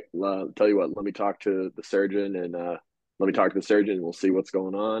 all right, well, tell you what, let me talk to the surgeon and we'll see what's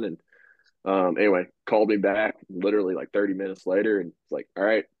going on. And anyway, called me back literally like 30 minutes later and it's like, all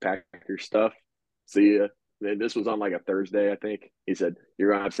right, pack your stuff. See ya. And this was on like a Thursday, I think. He said, you're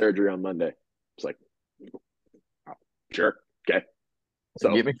going to have surgery on Monday. It's like, oh, sure. Okay.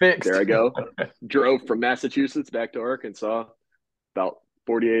 So Get me fixed. there I go. Drove from Massachusetts back to Arkansas about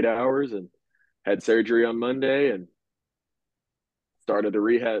 48 hours and had surgery on Monday and started the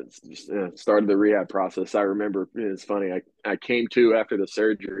rehab process. I remember it's funny. I came to after the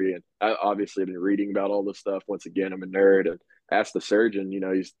surgery, and I obviously been reading about all this stuff. Once again, I'm a nerd, and asked the surgeon.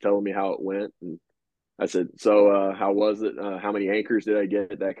 He's telling me how it went, and I said, "So, how was it? How many anchors did I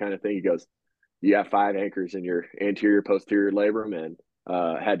get? That kind of thing." He goes, "You have 5 anchors in your anterior posterior labrum, and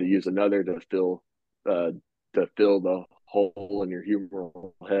had to use another to fill the hole in your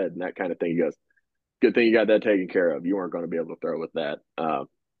humeral head and that kind of thing." He goes, good thing you got that taken care of. You weren't going to be able to throw with that. Of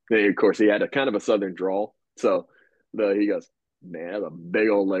course, he had a kind of a southern drawl. So he goes, man, that's a big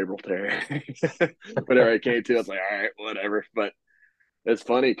old labral tear. Whenever I came to, I was like, all right, whatever. But it's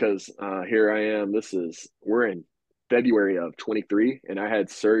funny because here I am. We're in February of 23, and I had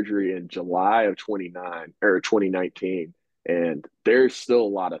surgery in July of 2019. And there's still a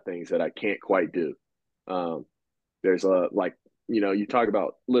lot of things that I can't quite do. There's you talk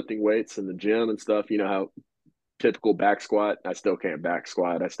about lifting weights in the gym and stuff, how typical back squat, I still can't back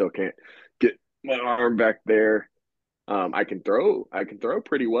squat. I still can't get my arm back there. I can throw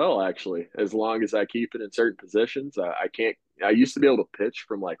pretty well, actually, as long as I keep it in certain positions. I used to be able to pitch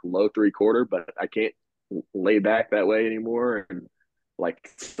from like low 3/4, but I can't lay back that way anymore. And like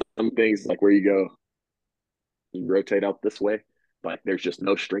some things like where you rotate out this way, like there's just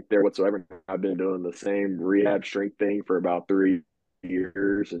no strength there whatsoever. I've been doing the same rehab strength thing for about 3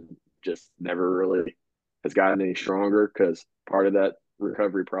 years and just never really has gotten any stronger, because part of that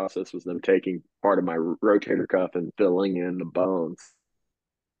recovery process was them taking part of my rotator cuff and filling in the bones.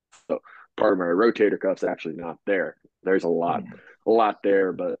 So part of my rotator cuff's actually not there. There's a lot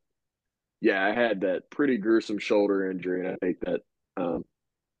there, but yeah, I had that pretty gruesome shoulder injury, and I think that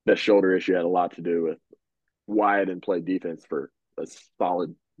that shoulder issue had a lot to do with why I didn't play defense for a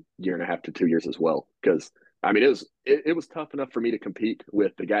solid year and a half to 2 years as well. Because I mean, it was tough enough for me to compete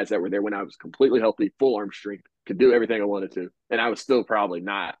with the guys that were there when I was completely healthy, full arm strength, could do everything I wanted to, and I was still probably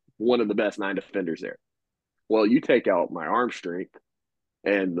not one of the best 9 defenders there. Well, you take out my arm strength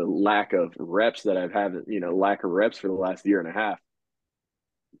and the lack of reps that I've had, lack of reps for the last year and a half,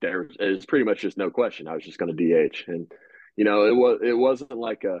 there is pretty much just no question. I was just going to DH, and it wasn't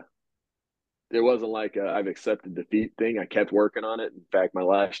like I've accepted defeat thing. I kept working on it. In fact, my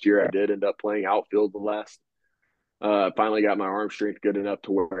last year I did end up playing outfield the last. Finally got my arm strength good enough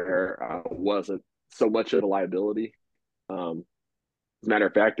to where I wasn't so much of a liability. As a matter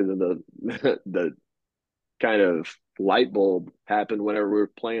of fact, the the kind of light bulb happened whenever we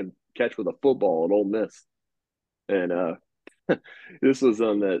were playing catch with a football at Ole Miss, and this was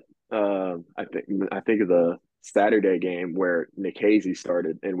on that. I think of the Saturday game where Nick Hasey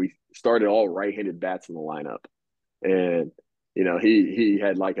started, and we started all right-handed bats in the lineup, and he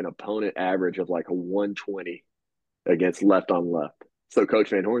had like an opponent average of like a 120 against left on left. So Coach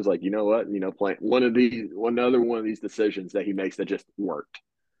Van Horn's like, you know what, playing another one of these decisions that he makes that just worked.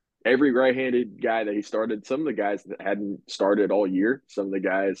 Every right-handed guy that he started, some of the guys that hadn't started all year, some of the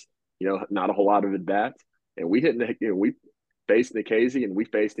guys, not a whole lot of at bats, and we faced Nick Hasey, and we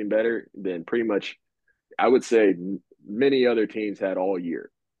faced him better than pretty much, I would say, many other teams had all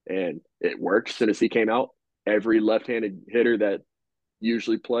year. And it worked. As soon as he came out, every left-handed hitter that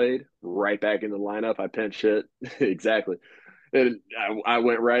usually played right back in the lineup, I pinch hit. Exactly. And I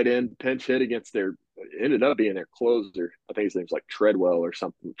went right in, pinch hit against ended up being their closer. I think his name's like Treadwell or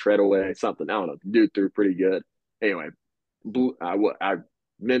something, Treadaway, something. I don't know. The dude threw pretty good. Anyway, I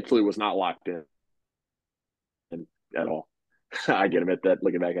mentally was not locked in at all. I get him at that,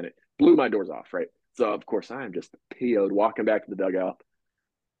 looking back at it. Blew my doors off, right? So, of course, I am just PO'd walking back to the dugout.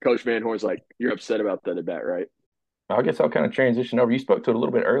 Coach Van Horn's like, you're upset about that at bat, right? I guess I'll kind of transition over. You spoke to it a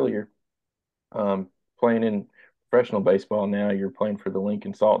little bit earlier. Playing in professional baseball now, you're playing for the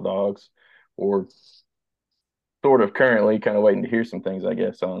Lincoln Salt Dogs, or sort of currently kind of waiting to hear some things, I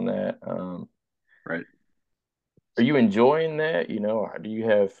guess, on that. Right. Are you enjoying that? Do you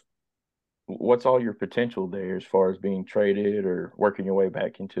have what's all your potential there as far as being traded or working your way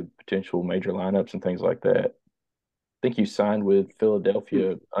back into potential major lineups and things like that? I think you signed with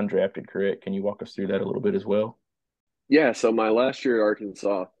Philadelphia undrafted, correct? Can you walk us through that a little bit as well? Yeah. So my last year at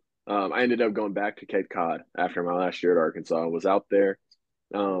Arkansas, I ended up going back to Cape Cod after my last year at Arkansas. I was out there.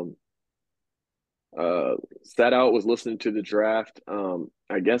 Um, Sat out, was listening to the draft.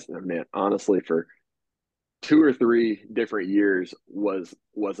 I guess, man, honestly, for 2 or 3 different years was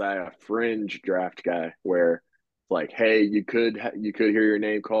I a fringe draft guy where, like, hey, you could hear your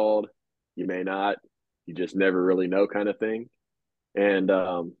name called, you may not, you just never really know, kind of thing. And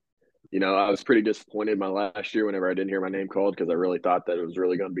I was pretty disappointed my last year whenever I didn't hear my name called, because I really thought that it was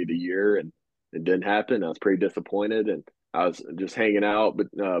really going to be the year, and it didn't happen. I was pretty disappointed, and I was just hanging out, but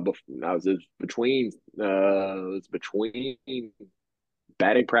I was between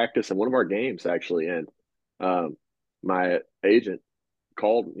batting practice and one of our games, actually, and my agent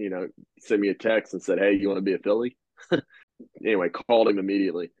called, sent me a text and said, "Hey, you want to be a Philly?" Anyway, called him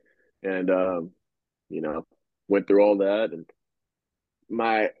immediately, and you know, went through all that, and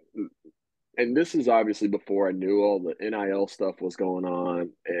my and this is obviously before I knew all the NIL stuff was going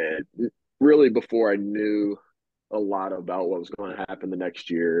on, and really before I knew a lot about what was going to happen the next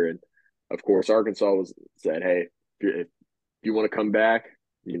year. And of course, Arkansas said, "Hey, if you want to come back,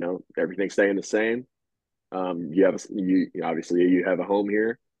 everything's staying the same. Obviously you have a home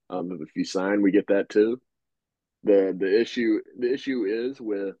here. If you sign, we get that too." The issue is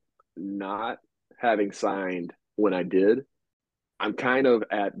with not having signed when I did. I'm kind of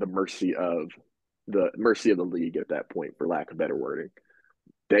at the mercy of the league at that point, for lack of better wording.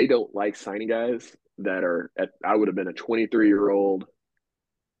 They don't like signing guys that are at. I would have been a 23-year-old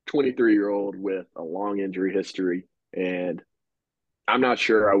with a long injury history, and I'm not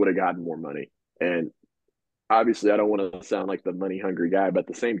sure I would have gotten more money. And obviously, I don't want to sound like the money hungry guy, but at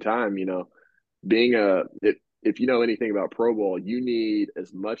the same time, being if you know anything about pro ball, you need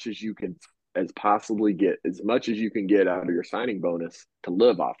as much as you can as much as you can get out of your signing bonus to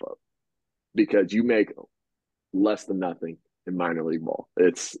live off of, because you make less than nothing in minor league ball.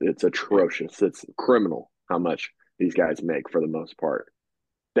 It's atrocious. It's criminal how much these guys make for the most part.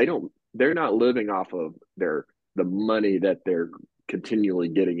 They don't they're not living off of the money that they're continually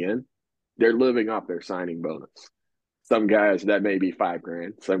getting in. They're living off their signing bonus. Some guys that may be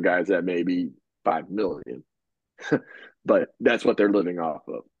 $5,000, some guys that may be 5 million, but that's what they're living off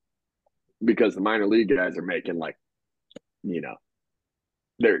of because the minor league guys are making like, you know,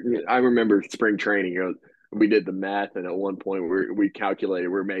 they're. I remember spring training. We did the math, and at one point we calculated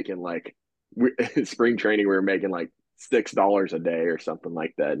we're making like spring training we were making like $6 a day or something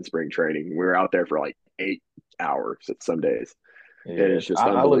like that in spring training. We were out there for like 8 hours at some days, and Yes, it's just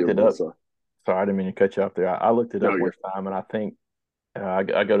I looked it unbelievable. up. So Sorry, I didn't mean to cut you off there. I looked it no, up one you're time, and I think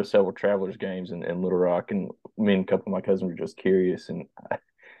I go to several Travelers games in Little Rock, and me and a couple of my cousins were just curious, and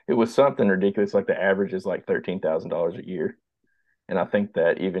it was something ridiculous. Like the average is like $13,000 a year, and I think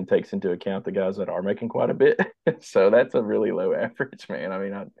that even takes into account the guys that are making quite a bit. So that's a really low average, man. I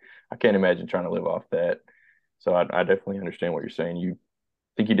mean, I can't imagine trying to live off that. So I definitely understand what you're saying. You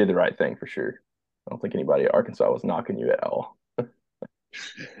think you did the right thing for sure. I don't think anybody at Arkansas was knocking you at all.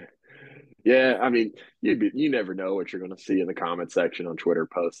 yeah. I mean, you never know what you're going to see in the comment section on Twitter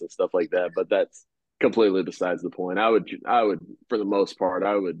posts and stuff like that, but that's completely besides the point. I would for the most part,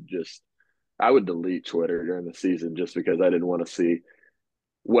 I would delete Twitter during the season just because I didn't want to see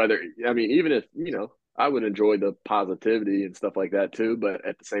whether I mean, even if, I would enjoy the positivity and stuff like that too, but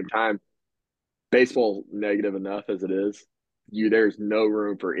at the same time, baseball negative enough as it is, there's no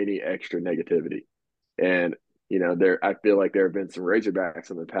room for any extra negativity. And I feel like there have been some Razorbacks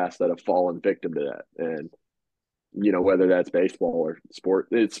in the past that have fallen victim to that. And whether that's baseball or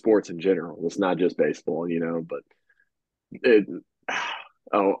it's sports in general. It's not just baseball, but it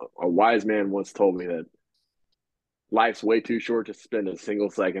oh, a wise man once told me that life's way too short to spend a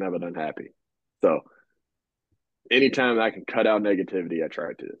single second of it unhappy. So anytime I can cut out negativity, I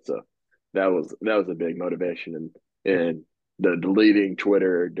try to. So that was a big motivation and the deleting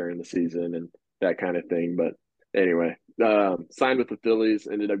Twitter during the season and that kind of thing. But anyway, signed with the Phillies,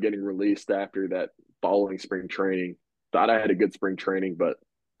 ended up getting released after that following spring training. Thought I had a good spring training, but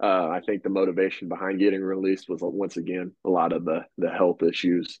I think the motivation behind getting released was once again a lot of the health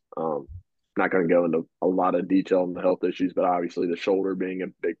issues. Not going to go into a lot of detail on the health issues, but obviously the shoulder being a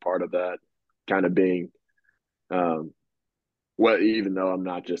big part of that, kind of being um, well, even though I'm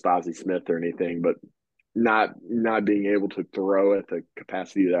not just Ozzie Smith or anything, but not being able to throw at the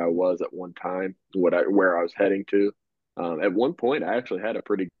capacity that I was at one time, where I was heading to. At one point, I actually had a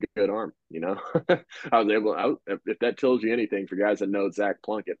pretty good arm. I was able. If that tells you anything for guys that know Zach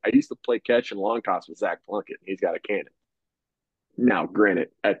Plunkett, I used to play catch and long toss with Zach Plunkett. He's got a cannon. Now, granted,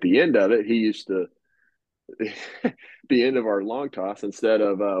 at the end of it, he used to the end of our long toss, instead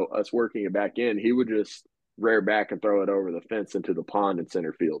of us working it back in, he would just rear back and throw it over the fence into the pond in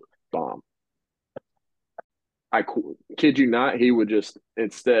center field. Bomb. I kid you not, he would just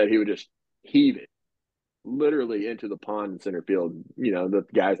heave it literally into the pond in center field. The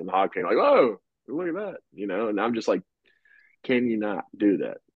guys in the hog pen like, oh, look at that, and I'm just like, can you not do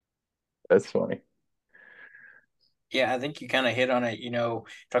that? That's funny. Yeah, I think you kind of hit on it,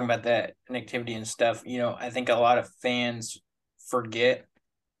 talking about that connectivity and stuff. I think a lot of fans forget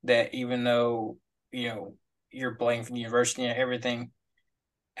that even though, you're playing for the university and everything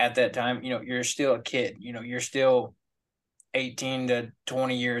at that time, you're still a kid, you're still 18 to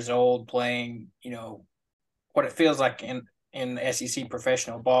 20 years old playing, what it feels like in the SEC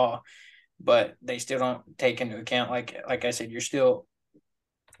professional ball, but they still don't take into account, like I said, you're still,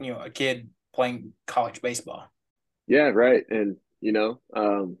 a kid playing college baseball. Yeah, right. And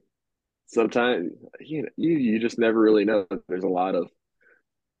sometimes you just never really know. There's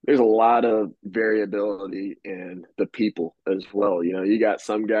a lot of variability in the people as well. You got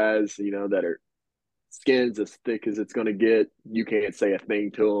some guys, that are skin's as thick as it's going to get. You can't say a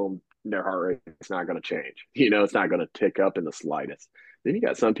thing to them. Their heart rate's not going to change. It's not going to tick up in the slightest. Then you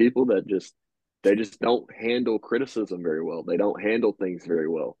got some people that they just don't handle criticism very well. They don't handle things very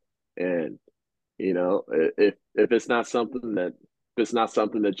well. And if it's not something that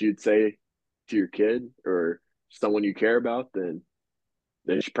you'd say to your kid or someone you care about, then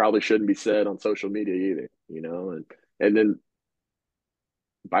it probably shouldn't be said on social media either. And then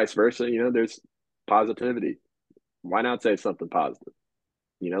vice versa. There's positivity. Why not say something positive?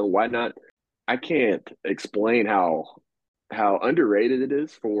 Why not? I can't explain how underrated it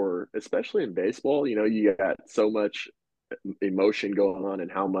is for, especially in baseball. You got so much emotion going on,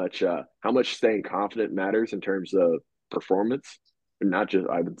 and how much staying confident matters in terms of performance. And not just,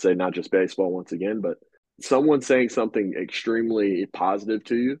 I would say, not just baseball once again, but someone saying something extremely positive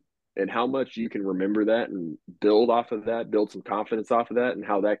to you, and how much you can remember that and build off of that, build some confidence off of that, and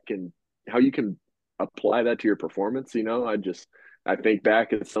how you can apply that to your performance. I think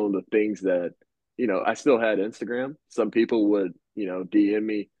back at some of the things that, I still had Instagram. Some people would, DM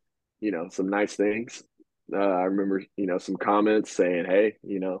me, some nice things. I remember, some comments saying, hey,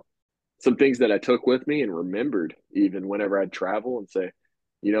 some things that I took with me and remembered even whenever I'd travel and say,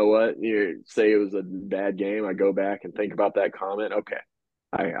 you know what, say it was a bad game. I go back and think about that comment. Okay,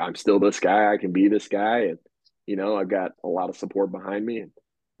 I'm still this guy. I can be this guy. And, I've got a lot of support behind me. And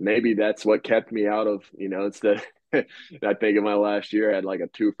maybe that's what kept me out of, instead. I think in my last year, I had like a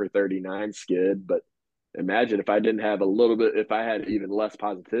 2 for 39 skid. But imagine if I didn't have a little bit, if I had even less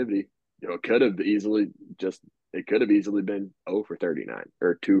positivity, it could have easily just it could have easily been 0 for 39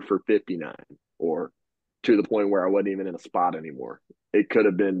 or 2 for 59 or to the point where I wasn't even in a spot anymore. It could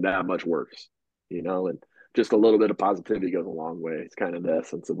have been that much worse, and just a little bit of positivity goes a long way. It's kind of the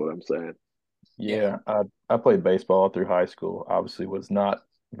essence of what I'm saying. Yeah, I played baseball through high school. Obviously, was not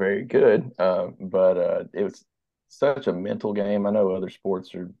very good, but it was such a mental game. I know other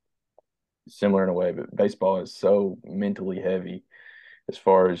sports are similar in a way, but baseball is so mentally heavy as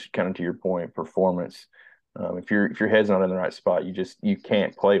far as kind of to your point, performance. If your head's not in the right spot, you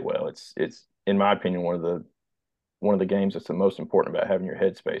can't play well. It's in my opinion one of the games that's the most important about having your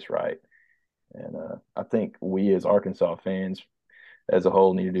headspace right. And I think we as Arkansas fans as a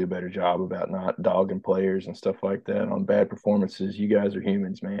whole need to do a better job about not dogging players and stuff like that on bad performances. You guys are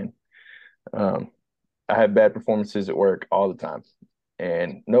humans, man. Um, I have bad performances at work all the time,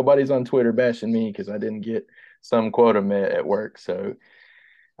 and nobody's on Twitter bashing me because I didn't get some quota met at work. So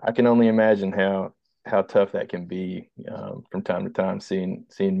I can only imagine how tough that can be from time to time, seeing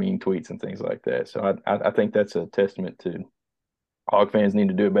mean tweets and things like that. So I think that's a testament to Hog fans need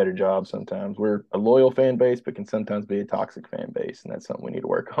to do a better job sometimes. We're a loyal fan base, but can sometimes be a toxic fan base, and that's something we need to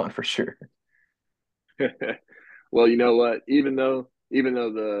work on for sure. Well, you know what? Even though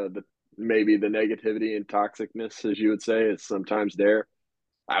the maybe the negativity and toxicness, as you would say, is sometimes there,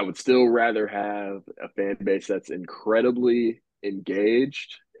 I would still rather have a fan base that's incredibly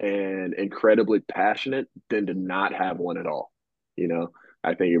engaged and incredibly passionate than to not have one at all. You know,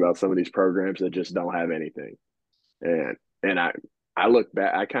 I think about some of these programs that just don't have anything. And and I look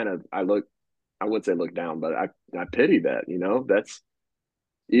back, I wouldn't say look down, but I pity that, that's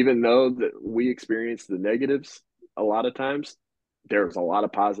even though that we experience the negatives a lot of times, there's a lot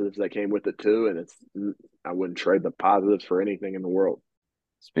of positives that came with it too. And I wouldn't trade the positives for anything in the world.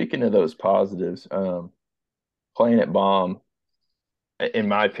 Speaking of those positives, playing at Baum, in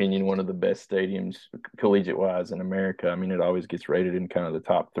my opinion, one of the best stadiums collegiate wise in America. I mean, it always gets rated in kind of the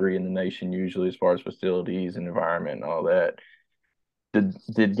top three in the nation, usually as far as facilities and environment and all that.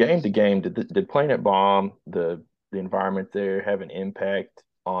 Did game to game, did playing at Baum, the environment there have an impact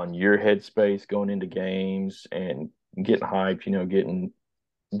on your headspace going into games and getting hyped,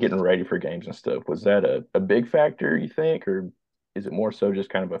 getting ready for games and stuff? Was that a big factor, you think, or is it more so just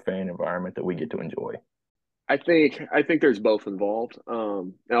kind of a fan environment that we get to enjoy? I think there's both involved.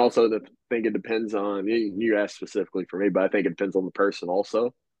 And also the think it depends on you asked specifically for me, but I think it depends on the person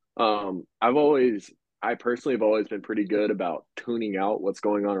also. Um, I've always I personally have always been pretty good about tuning out what's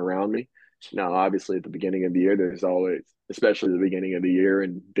going on around me. Now, obviously at the beginning of the year, there's always, especially the beginning of the year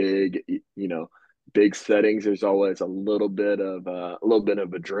and big settings, there's always a little bit of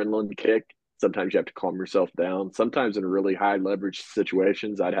adrenaline kick. Sometimes you have to calm yourself down. Sometimes in really high leverage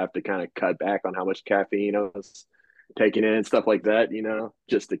situations, I'd have to kind of cut back on how much caffeine I was taking in, stuff like that,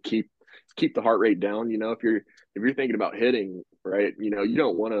 just to keep the heart rate down. If you're thinking about hitting, right, you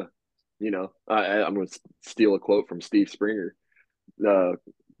don't want to, I'm going to steal a quote from Steve Springer, the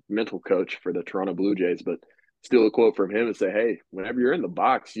mental coach for the Toronto Blue Jays, but steal a quote from him and say, hey, whenever you're in the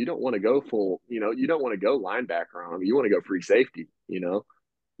box, you don't want to go full, you don't want to go linebacker on them. You want to go free safety, you don't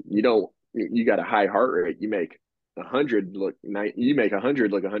you got a high heart rate. You make 100 look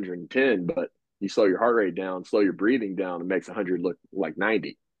 110, but you slow your heart rate down, slow your breathing down, it makes 100 look like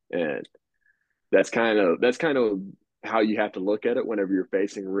 90. And that's kind of how you have to look at it whenever you're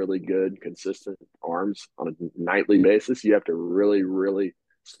facing really good, consistent arms on a nightly basis. You have to really, really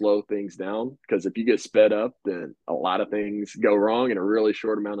slow things down because if you get sped up, then a lot of things go wrong in a really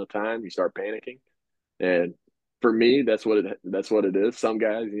short amount of time. You start panicking. And for me, that's what it is. Some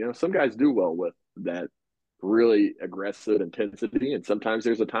guys do well with that really aggressive intensity, and sometimes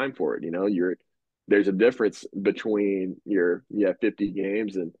there's a time for it. There's a difference between you have 50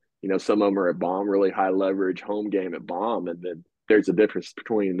 games, and some of them are at Bomb, really high leverage home game at Bomb, and then there's a difference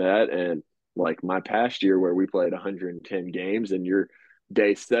between that and like my past year where we played 110 games, and you're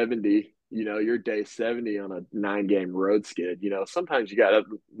day 70 on a 9 game road skid. Sometimes you got to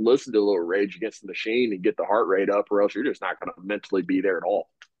listen to a little Rage Against the Machine and get the heart rate up, or else you're just not going to mentally be there at all.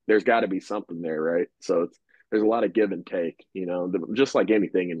 There's got to be something there, right? So there's a lot of give and take, just like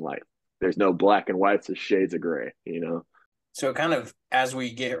anything in life. There's no black and whites, there's shades of gray. So kind of as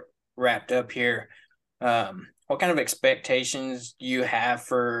we get wrapped up here, what kind of expectations do you have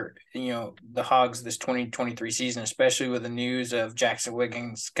for, the Hogs this 2023 season, especially with the news of Jackson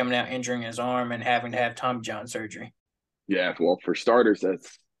Wiggins coming out injuring his arm and having to have Tommy John surgery? Yeah, well, for starters,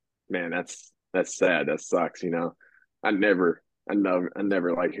 that's sad. That sucks. I never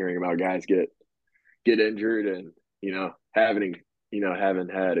like hearing about guys get injured and having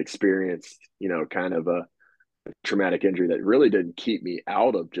had experienced kind of a traumatic injury that really didn't keep me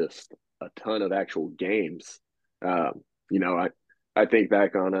out of just a ton of actual games. Um, I think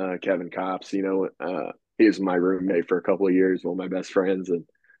back on Kevin Kopps. He was my roommate for a couple of years, one of my best friends, and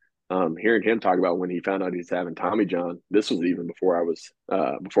hearing him talk about when he found out he was having Tommy John. This was even before I was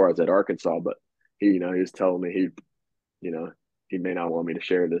at Arkansas, but he was telling me you know he may not want me to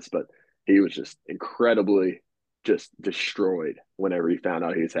share this, but he was just incredibly just destroyed whenever he found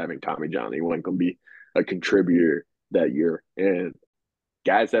out he was having Tommy John. He wasn't going to be a contributor that year, and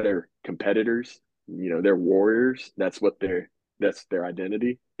guys that are competitors, they're warriors. That's their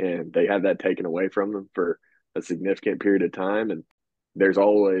identity, and they have that taken away from them for a significant period of time. And there's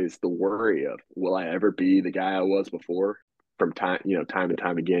always the worry of, will I ever be the guy I was before? From time and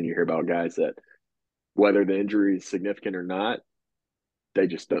time again, you hear about guys that, whether the injury is significant or not, they're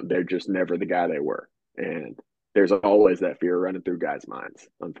just never the guy they were. And there's always that fear running through guys' minds,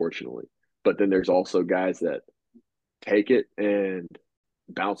 unfortunately. But then there's also guys that take it and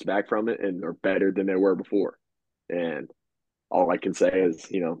bounce back from it and are better than they were before. And all I can say is,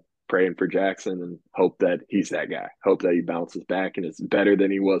 praying for Jackson and hope that he's that guy. Hope that he bounces back and is better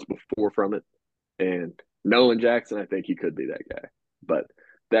than he was before from it. And Nolan Jackson, I think he could be that guy. But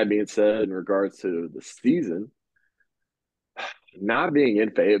that being said, in regards to the season, not being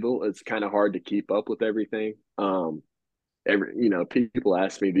in Fayetteville, it's kind of hard to keep up with everything. People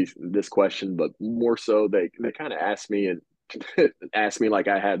ask me this question, but more so they kind of ask me and ask me like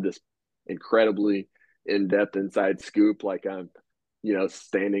I have this incredibly in-depth inside scoop, like I'm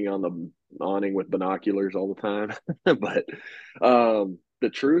standing on the awning with binoculars all the time. But the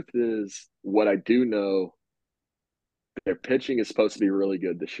truth is, what I do know, their pitching is supposed to be really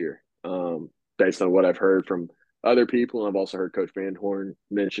good this year, based on what I've heard from other people. I've also heard Coach Van Horn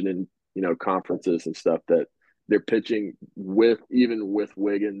mention in conferences and stuff that their pitching, even with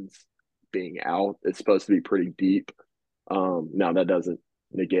Wiggins being out, it's supposed to be pretty deep. Now that doesn't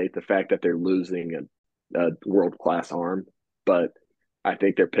negate the fact that they're losing a world-class arm, but I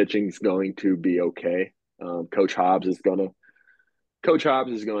think their pitching is going to be okay. Coach Hobbs is going to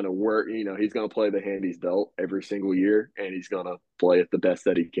work. He's going to play the hand he's dealt every single year, and he's going to play it the best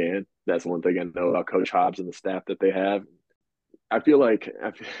that he can. That's one thing I know about Coach Hobbs and the staff that they have. I feel like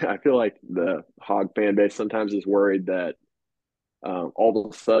the Hog fan base sometimes is worried that all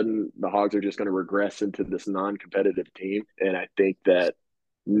of a sudden the Hogs are just going to regress into this non-competitive team, and I think that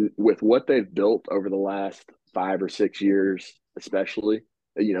with what they've built over the last 5 or 6 years, especially,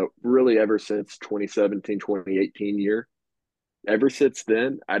 really ever since 2017, 2018 year, ever since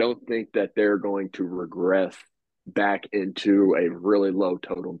then, I don't think that they're going to regress back into a really low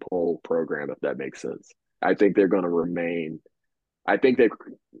totem pole program, if that makes sense. I think they're going to remain. I think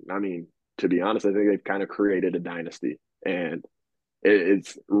I mean, to be honest, I think they've kind of created a dynasty. And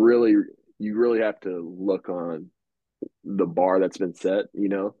it's really, you really have to look on the bar that's been set,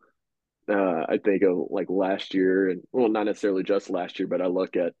 I think of like last year, and well, not necessarily just last year, but I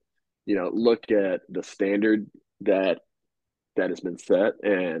look at the standard that has been set,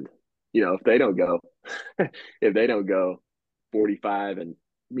 and if they don't go, if they don't go 45 and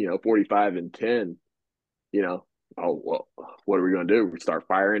 10, oh well, what are we going to do? We start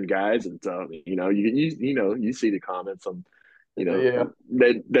firing guys, and so you see the comments on, Yeah.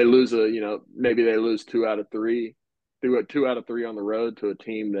 they lose maybe they lose 2 out of 3, through 2 out of 3 on the road to a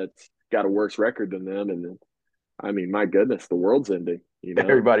team that's got a worse record than them, and then, I mean, my goodness, the world's ending.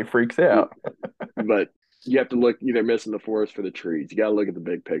 Everybody freaks out. But you have to look. They're missing the forest for the trees. You got to look at the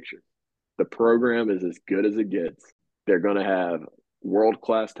big picture. The program is as good as it gets. They're going to have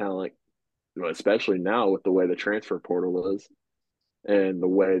world-class talent, especially now with the way the transfer portal is and the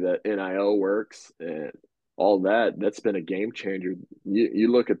way that NIL works and all that. That's been a game changer. You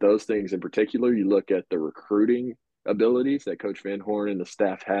look at those things in particular. You look at the recruiting abilities that Coach Van Horn and the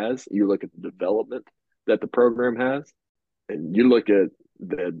staff has. You look at the development that the program has, and you look at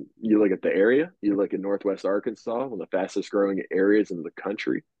the area. You look at Northwest Arkansas, one of the fastest growing areas in the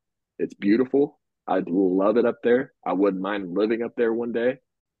country. It's beautiful. I'd love it up there. I wouldn't mind living up there one day.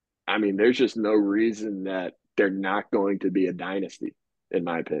 I mean, there's just no reason that they're not going to be a dynasty. in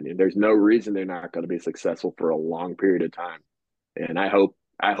my opinion. There's no reason they're not going to be successful for a long period of time. And I hope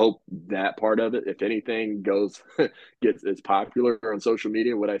that part of it, if anything goes gets is popular on social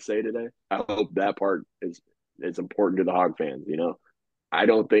media, what I say today, I hope that part is important to the Hog fans, you know. I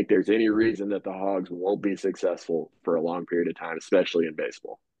don't think there's any reason that the Hogs won't be successful for a long period of time, especially in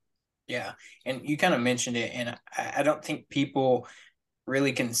baseball. Yeah. And you kind of mentioned it, and I don't think people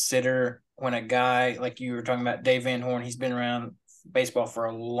really consider when a guy like you were talking about, Dave Van Horn, he's been around baseball for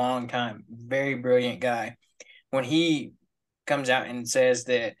a long time, very brilliant guy. When he comes out and says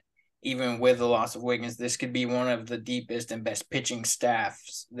that even with the loss of Wiggins, this could be one of the deepest and best pitching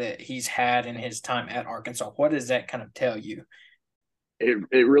staffs that he's had in his time at Arkansas, what does that kind of tell you?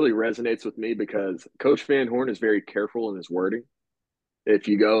 It really resonates with me because Coach Van Horn is very careful in his wording. If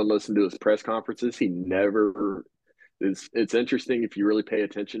you go and listen to his press conferences, he never it's interesting if you really pay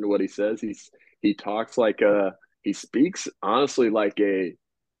attention to what he says. He talks like he speaks honestly like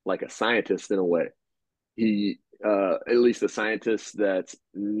a scientist in a way. He at least a scientist that's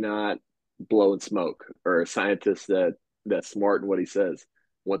not blowing smoke or a scientist that's smart in what he says.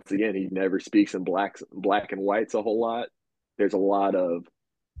 Once again, he never speaks in black and whites a whole lot. There's a lot of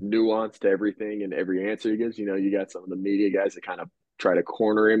nuance to everything and every answer he gives. You know, you got some of the media guys that kind of try to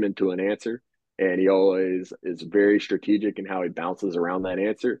corner him into an answer, and he always is very strategic in how he bounces around that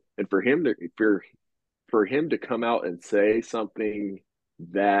answer. And for him to come out and say something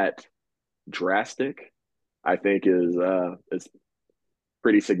that drastic, I think is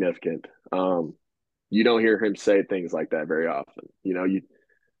pretty significant. You don't hear him say things like that very often. You know,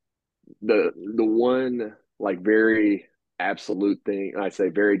 the one like very absolute thing, I say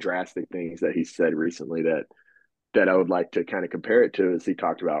very drastic things that he said recently that I would like to kind of compare it to is he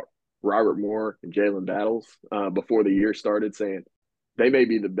talked about Robert Moore and Jalen Battles before the year started, saying they may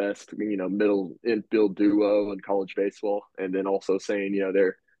be the best, you know, middle infield duo in college baseball, and then also saying, you know,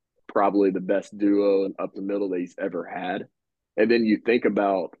 they're probably the best duo up the middle that he's ever had. And then you think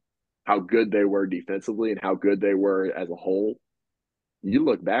about how good they were defensively and how good they were as a whole. You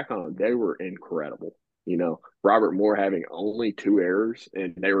look back on them, they were incredible. You know, Robert Moore having only 2 errors,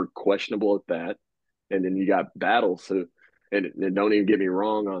 and they were questionable at that. And then you got Battles who, and don't even get me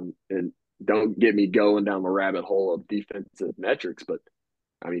wrong on, and don't get me going down the rabbit hole of defensive metrics, but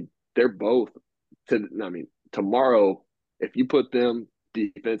I mean, they're both. I mean, tomorrow, if you put them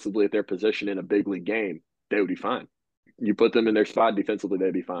defensively at their position in a big league game, they would be fine. You put them in their spot defensively,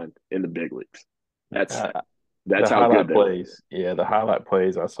 they'd be fine in the big leagues. That's Uh, the that's how good highlight they were. plays, yeah, the highlight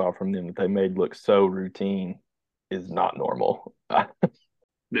plays I saw from them that they made look so routine is not normal.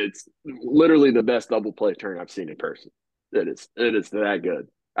 It's literally the best double play turn I've seen in person. It is that good.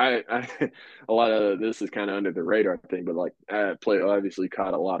 I a lot of this is kind of under the radar thing, but like I play obviously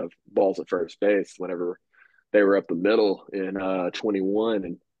caught a lot of balls at first base whenever they were up the middle in 21,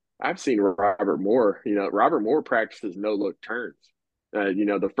 and I've seen Robert Moore. You know, Robert Moore practices no look turns. You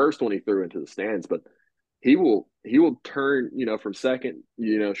know, the first one he threw into the stands, but he will turn. You know, from second.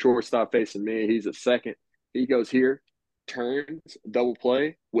 You know, shortstop facing me. He's at second. He goes here, turns double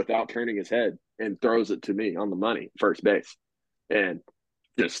play without turning his head and throws it to me on the money, first base. And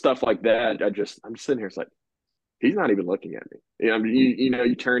just stuff like that. I'm just sitting here. It's like he's not even looking at me. You know, I mean,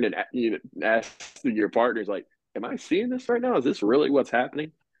 you turn and you ask your partners like, "Am I seeing this right now? Is this really what's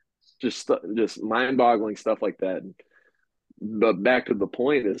happening?" Just mind-boggling stuff like that. But back to the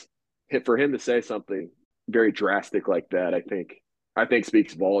point is, for him to say something very drastic like that, I think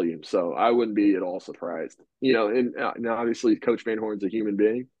speaks volumes. So I wouldn't be at all surprised. You know, and now obviously Coach Van Horn's a human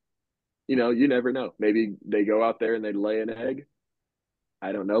being. You know, you never know. Maybe they go out there and they lay an egg.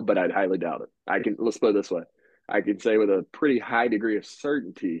 I don't know, but I'd highly doubt it. Let's put it this way. I can say with a pretty high degree of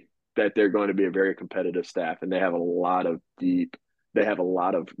certainty that they're going to be a very competitive staff, and they have a lot of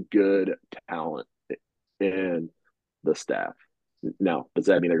good talent in the staff. Now, does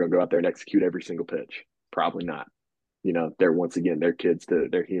that mean they're going to go out there and execute every single pitch? Probably not. You know, they're kids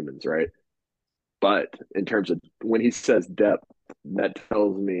they're humans, right? But in terms of when he says depth, that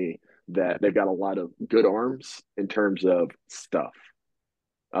tells me that they've got a lot of good arms in terms of stuff.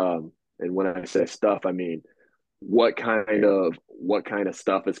 And when I say stuff, I mean what kind of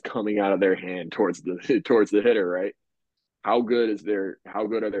stuff is coming out of their hand towards the towards the hitter, right? How good are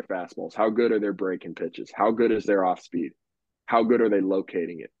their fastballs? How good are their breaking pitches? How good is their off speed? How good are they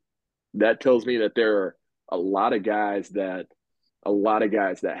locating it? That tells me that there are a lot of guys that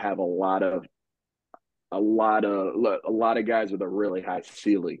have a lot of guys with a really high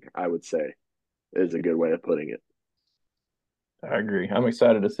ceiling, I would say, is a good way of putting it. I agree. I'm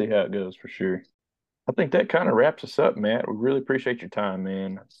excited to see how it goes for sure. I think that kind of wraps us up, Matt. We really appreciate your time,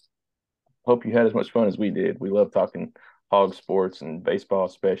 man. Hope you had as much fun as we did. We love talking hog sports and baseball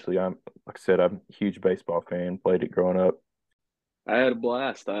especially. Like I said, I'm a huge baseball fan. Played it growing up. I had a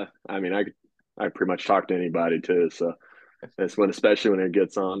blast. I mean, I pretty much talk to anybody too. So that's when, especially when it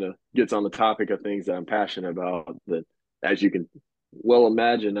gets on the topic of things that I'm passionate about. That, as you can well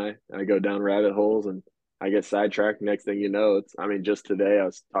imagine, I go down rabbit holes and I get sidetracked. Next thing you know, it's I mean, just today I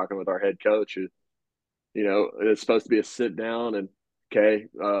was talking with our head coach who, it's supposed to be a sit down and okay,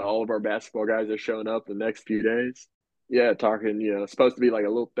 all of our basketball guys are showing up the next few days. Yeah, talking, it's supposed to be like a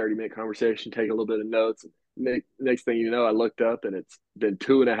little 30-minute conversation, take a little bit of notes. Next thing you know, I looked up and it's been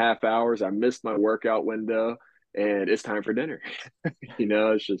 2.5 hours. I missed my workout window and it's time for dinner.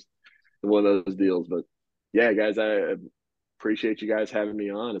 It's just one of those deals. But yeah, guys, I appreciate you guys having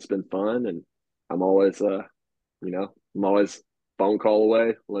me on. It's been fun and I'm always, I'm always phone call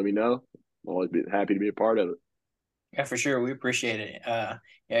away. Let me know. I'm always be happy to be a part of it. Yeah, for sure. We appreciate it. Yeah,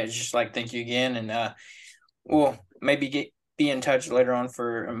 it's just like thank you again, and we'll maybe be in touch later on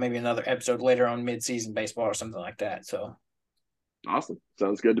for maybe another episode later on mid-season baseball or something like that. So Awesome.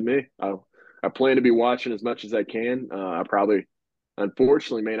 Sounds good to me. I plan to be watching as much as I can. I probably,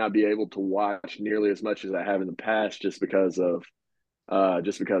 unfortunately, may not be able to watch nearly as much as I have in the past, just because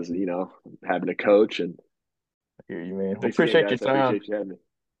having a coach. And I hear you, man. Well, thanks again, appreciate your guys. I time. appreciate you having me.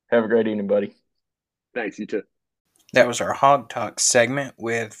 Have a great evening, buddy. Thanks. You too. that was our Hog Talk segment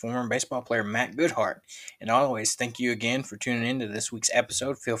with former baseball player Matt Goodheart. And always thank you again for tuning in to this week's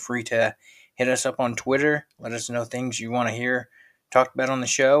episode. Feel free to hit us up on Twitter. Let us know things you want to hear talked about on the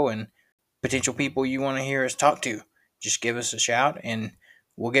show and potential people you want to hear us talk to. Just give us a shout and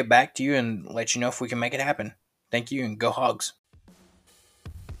we'll get back to you and let you know if we can make it happen. Thank you and go Hogs.